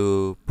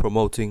into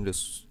promoting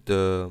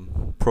the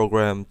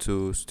program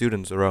to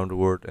students around the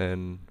world,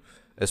 and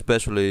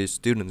especially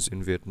students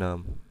in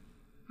Vietnam.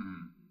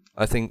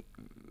 I think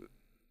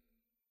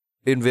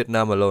in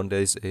Vietnam alone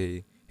there is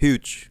a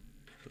huge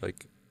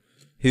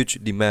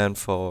demand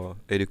for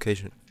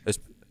education,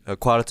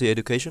 quality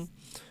education.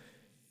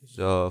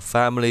 So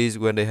families,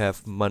 when they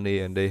have money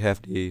and they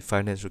have the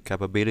financial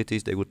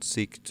capabilities, they would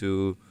seek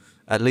to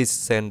at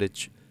least send the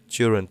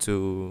children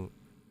to,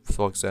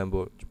 for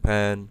example,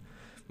 Japan,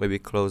 maybe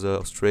closer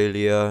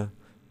Australia.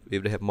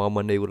 If they have more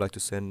money, they would like to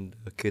send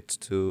the kids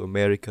to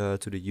America,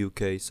 to the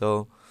UK.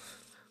 So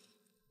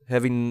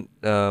having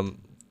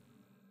being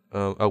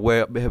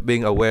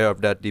aware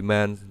of that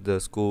demand, the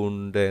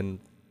school then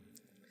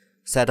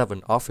set up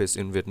an office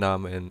in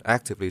Vietnam and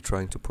actively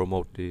trying to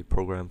promote the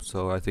program.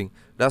 So I think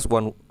that's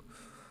one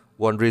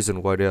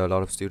reason why there are a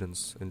lot of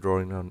students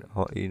enrolling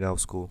in our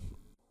school.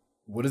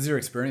 What is your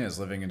experience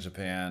living in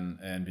Japan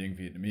and being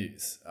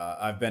Vietnamese?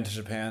 I've been to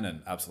Japan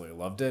and absolutely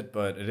loved it,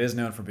 but it is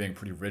known for being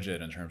pretty rigid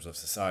in terms of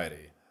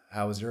society.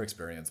 How has your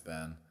experience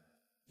been?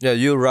 Yeah,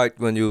 you're right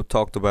when you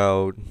talked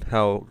about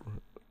how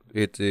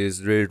it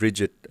is really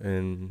rigid,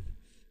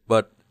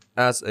 but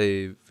as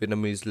a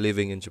Vietnamese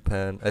living in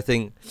Japan, I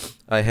think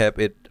I have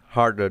it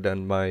harder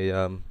than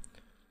my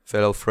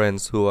fellow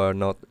friends who are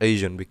not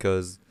Asian,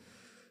 because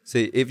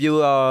see, if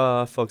you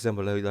are, for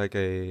example,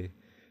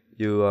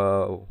 you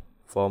are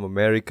from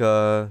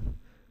America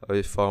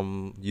or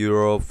from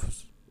Europe,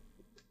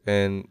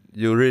 and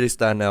you really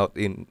stand out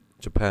in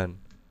Japan.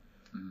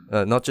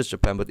 Not just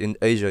Japan, but in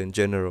Asia in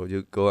general.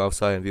 You go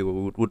outside and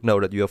people would know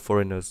that you are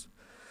foreigners.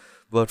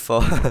 But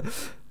for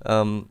us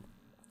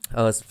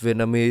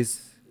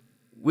Vietnamese,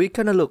 we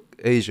kind of look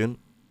Asian.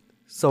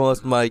 Some of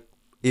us might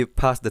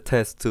pass the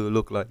test to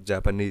look like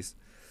Japanese.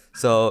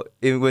 So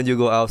even when you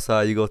go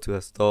outside, you go to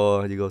a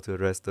store, you go to a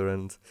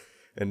restaurant,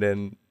 and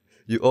then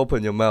you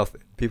open your mouth,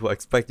 people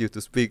expect you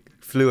to speak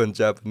fluent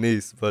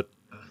Japanese, but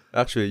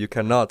actually you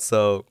cannot.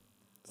 So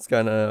it's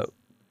kind of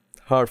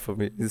hard for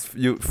me.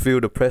 You feel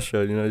the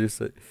pressure, you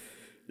say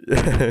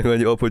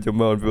when you open your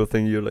mouth, people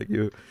think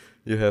you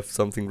have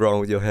something wrong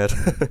with your head.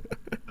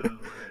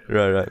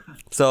 Right.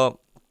 So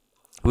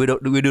we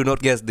do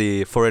not get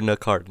the foreigner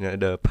card,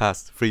 the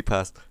free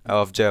pass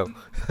out of jail.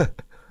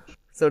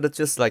 So that's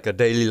just like a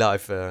daily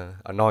life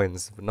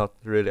annoyance, but not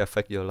really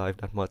affect your life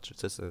that much.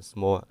 It's just a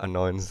small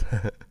annoyance.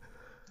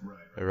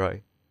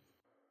 Right.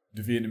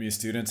 Do Vietnamese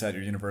students at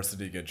your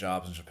university get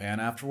jobs in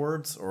Japan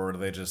afterwards, or do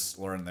they just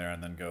learn there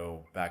and then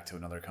go back to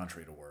another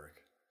country to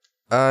work?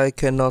 I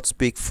cannot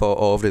speak for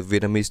all of the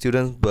Vietnamese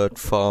students, but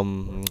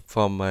from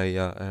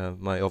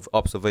my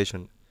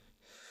observation,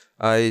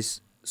 a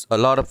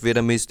lot of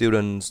Vietnamese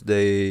students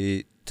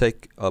they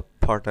take a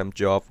part-time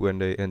job when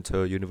they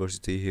enter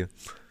university here.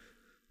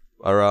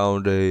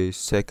 Around the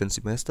second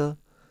semester,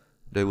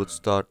 they would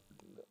start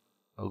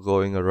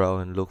going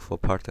around and look for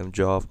part-time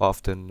job,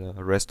 often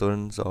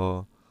restaurants,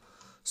 or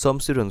some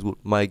students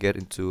might get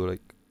into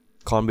like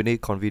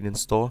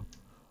convenience store.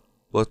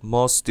 But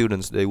most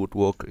students they would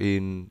work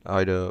in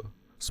either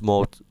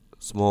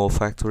small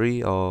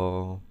factory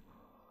or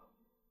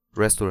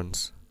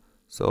restaurants.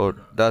 So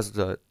that's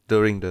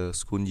during the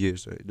school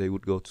years, right? They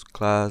would go to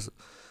class,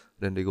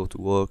 then they go to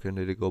work, and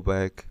then they go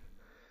back.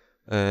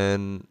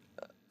 And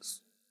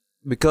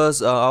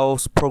because our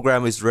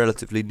program is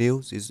relatively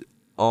new, it's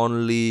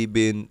only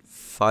been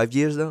 5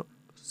 years now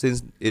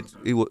since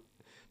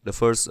the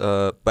first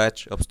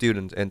batch of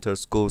students enter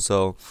school.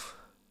 So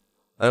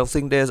I don't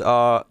think there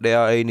are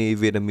any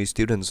Vietnamese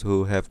students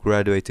who have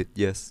graduated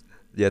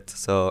yet.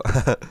 So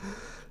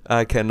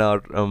I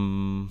cannot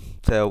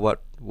tell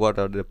what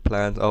are the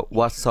plans or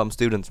what some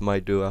students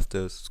might do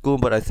after school.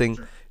 But I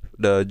think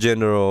the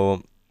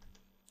general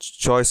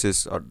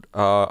choices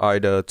are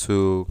either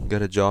to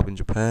get a job in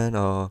Japan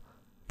or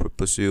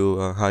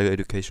pursue higher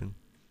education.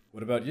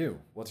 What about you?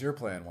 What's your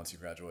plan once you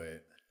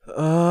graduate?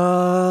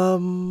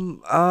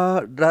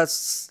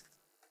 That's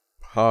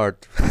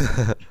hard.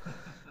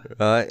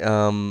 Right.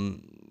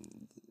 I'm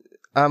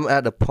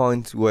at a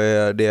point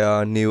where there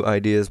are new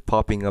ideas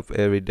popping up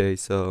every day.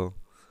 So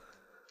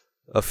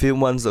a few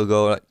months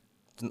ago, like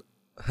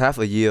half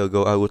a year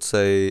ago, I would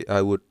say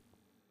I would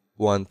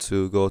want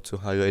to go to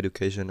higher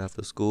education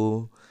after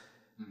school,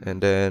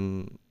 and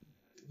then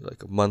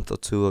like a month or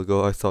two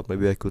ago, I thought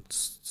maybe I could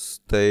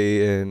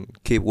stay and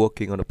keep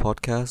working on the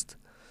podcast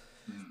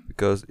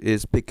because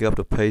it's picking up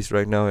the pace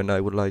right now, and I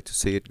would like to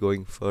see it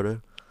going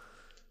further.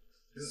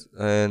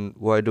 And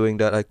while doing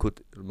that, I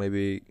could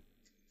maybe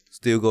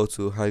still go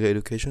to higher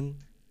education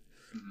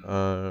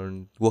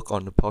and work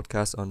on the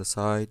podcast on the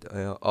side,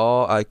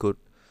 or I could.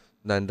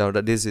 Then now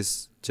that this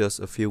is just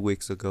a few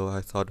weeks ago,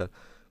 I thought that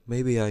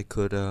maybe I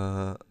could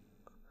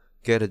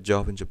get a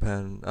job in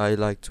Japan. I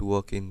like to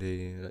work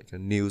in a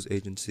news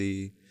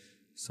agency,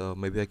 so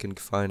maybe I can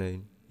find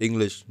an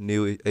English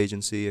news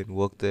agency and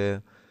work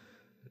there.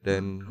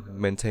 Then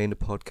maintain the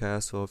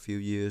podcast for a few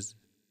years,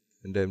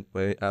 and then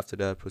after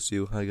that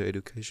pursue higher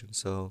education.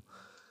 So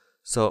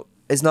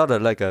it's not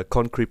like a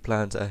concrete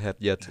plan I have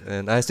yet,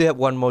 and I still have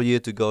one more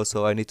year to go.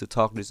 So I need to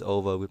talk this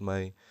over with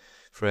my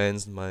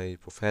friends, my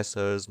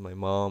professors, my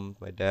mom,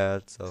 my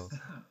dad. So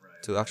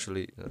to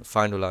actually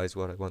finalize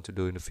what I want to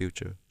do in the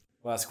future.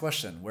 Last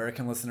question. Where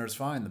can listeners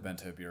find the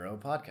Bento Bureau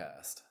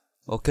Podcast?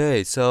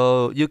 Okay,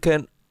 so you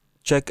can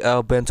check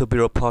out Bento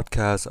Bureau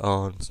Podcast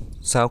on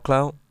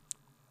SoundCloud.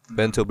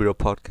 Bento Bureau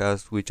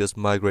Podcast, we just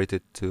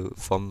migrated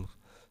from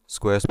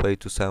Squarespace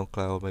to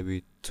SoundCloud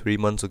maybe 3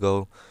 months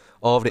ago.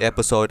 All of the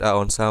episodes are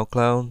on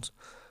SoundCloud.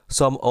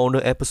 Some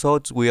older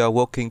episodes, we are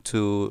working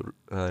to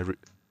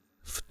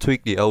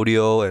tweak the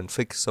audio and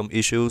fix some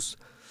issues.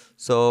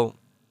 So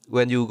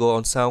when you go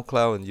on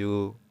SoundCloud, and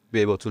you be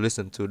able to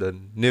listen to the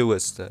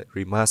newest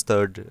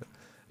remastered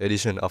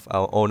edition of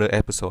our older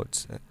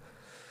episodes.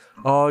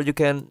 Or you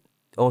can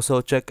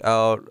also check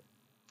out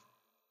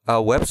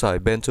our website,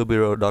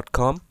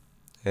 bentobureau.com,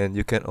 and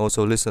you can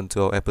also listen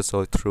to our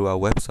episode through our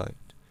website.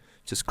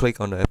 Just click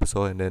on the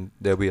episode, and then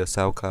there'll be a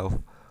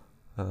SoundCloud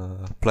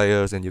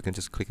players, and you can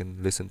just click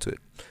and listen to it.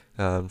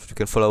 You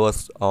can follow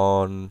us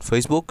on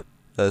Facebook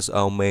as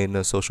our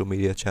main social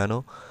media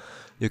channel.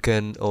 You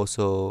can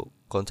also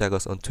contact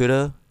us on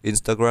Twitter,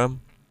 Instagram.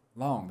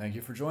 Long, thank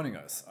you for joining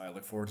us. I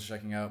look forward to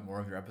checking out more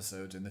of your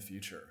episodes in the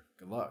future.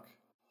 Good luck.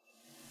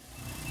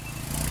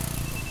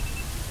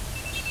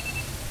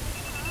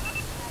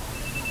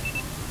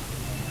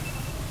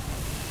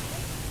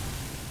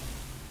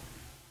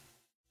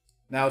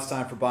 Now it's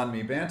time for Banh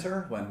Mi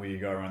Banter, when we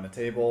go around the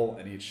table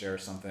and each share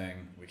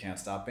something we can't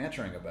stop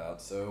bantering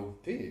about. So,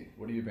 P,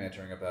 what are you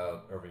bantering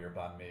about over your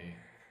Banh Mi?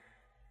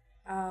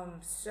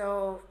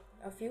 So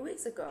a few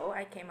weeks ago,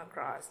 I came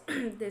across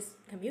this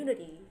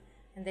community,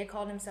 and they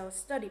call themselves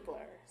Study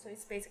Blur. So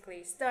it's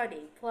basically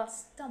study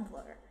plus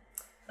Tumblr,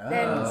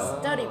 then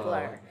Study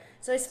Blur.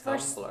 So it's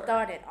first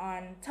started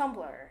on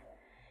Tumblr,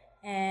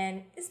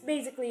 and it's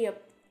basically a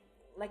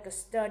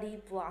study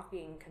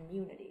blogging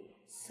community.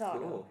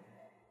 Cool.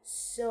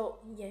 So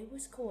yeah, it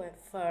was cool at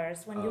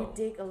first. When you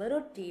dig a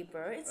little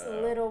deeper, it's a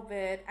little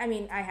bit. I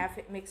mean, I have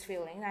mixed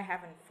feelings. I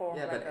haven't formed.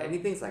 Yeah, but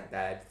anything's like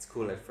that. It's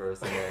cool at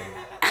first, and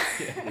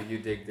then you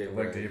dig deeper.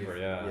 Look deeper,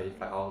 yeah. Yeah, you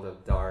find all the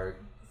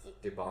dark,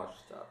 debauched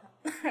stuff.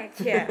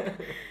 Yeah.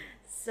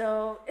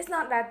 So it's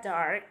not that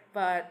dark,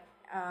 but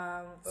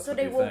That's so what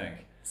they you will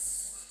think.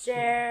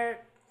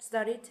 share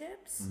study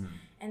tips,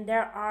 and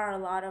there are a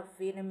lot of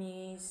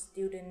Vietnamese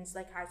students,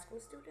 like high school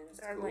students,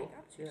 are cool. like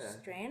up to Yeah.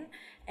 strain,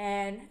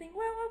 and I think,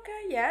 well,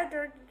 okay, yeah,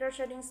 they're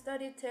sharing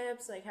study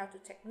tips, like how to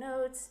take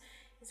notes.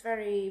 It's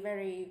very,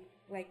 very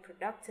like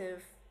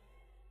productive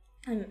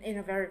in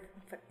a very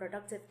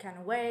productive kind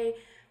of way.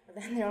 But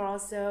then they're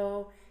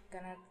also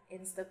gonna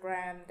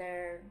Instagram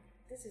their,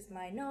 this is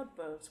my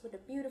notebooks with a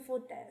beautiful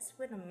desk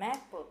with a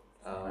MacBook.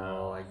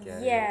 Oh, I get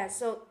it. Yeah,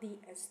 so the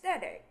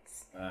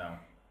aesthetics Oh.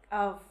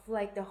 of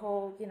like the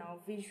whole,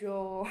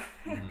 visual.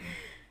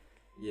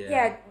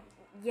 Yeah.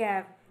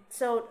 Yeah.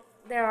 So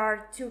there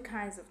are two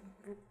kinds of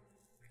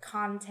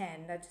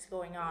content that's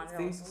going on.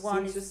 Things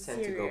One is just tend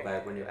to serious. go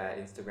back when you add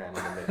Instagram in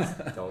the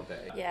mix, don't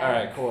they? Yeah. All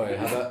right, Koi,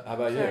 how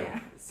about you? Yeah.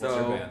 What's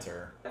your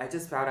banter? I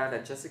just found out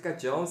that Jessica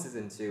Jones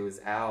season 2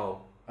 is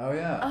out. Oh,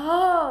 yeah.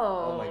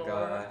 Oh. Oh my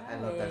god, I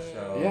love that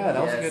show. Yeah,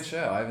 that was a Yes. good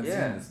show. I haven't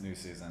Yeah. seen this new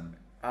season.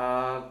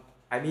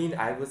 I mean,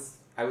 I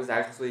was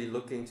actually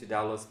looking to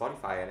download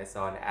Spotify and I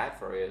saw an ad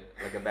for it,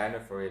 like a banner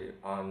for it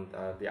on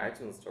the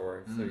iTunes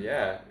store. So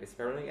yeah, it's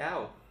apparently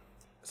out.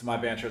 So my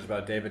banter is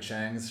about David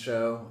Chang's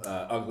show,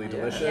 Ugly Yeah.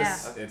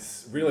 Delicious. Yeah.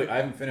 It's really, I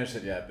haven't finished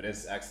it yet, but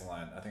it's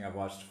excellent. I think I've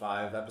watched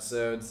 5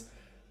 episodes.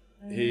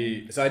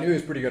 So I knew he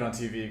was pretty good on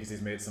TV because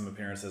he's made some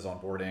appearances on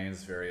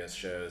Bourdain's various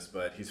shows,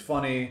 but he's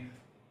funny,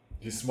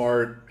 he's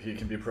smart, he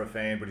can be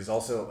profane, but he's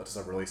also just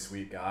a really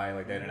sweet guy.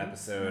 Like they had an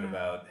episode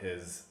about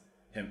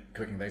him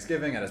cooking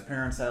Thanksgiving at his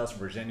parents' house in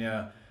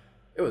Virginia.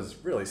 It was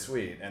really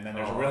sweet. And then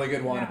there's a really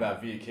good one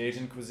about Viet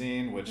Cajun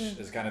cuisine, which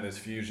is kind of this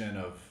fusion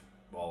of,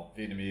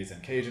 Vietnamese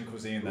and Cajun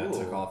cuisine that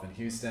took off in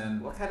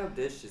Houston. What kind of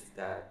dish is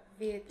that?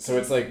 So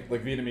it's like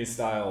Vietnamese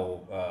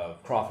style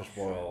crawfish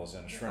boils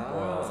and shrimp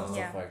boils and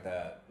stuff like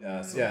that.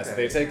 So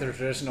they take the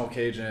traditional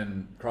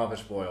Cajun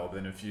crawfish boil, but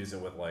then infuse it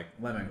with like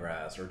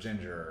lemongrass or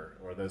ginger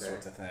or those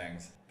sorts of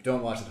things.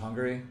 Don't watch it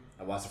hungry.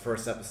 I watched the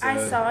first episode.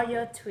 I saw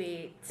your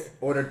tweet.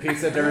 Ordered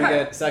pizza during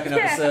it. Second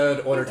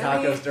episode, ordered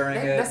tacos during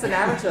it. That's an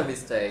amateur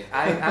mistake.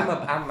 I'm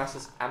a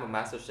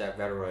MasterChef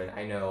veteran.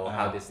 I know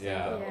how this thing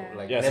goes. Yeah.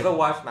 Like Yeah, so- never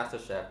watched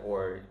MasterChef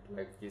or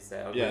like you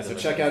said. Ugly Yeah, so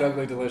Delicious. check out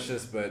Ugly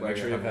Delicious, but While make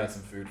sure you're you've hungry. had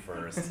some food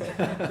first.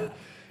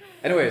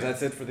 Anyways,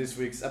 that's it for this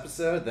week's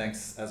episode.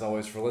 Thanks, as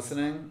always, for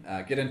listening.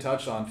 Get in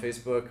touch on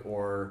Facebook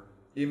or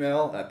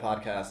email at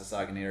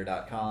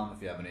podcast@saigoneater.com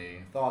if you have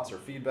any thoughts or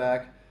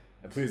feedback.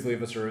 And please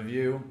leave us a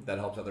review. That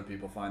helps other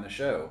people find the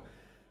show.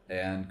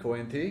 And Koi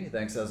and T,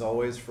 thanks as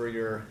always for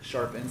your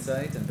sharp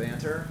insight and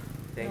banter.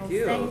 Thank Well,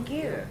 you. thank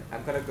you. Yeah,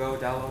 I'm gonna go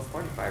download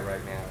Spotify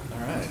right now.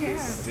 All right. Yeah.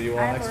 See you all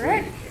I'm next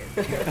already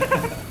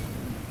week.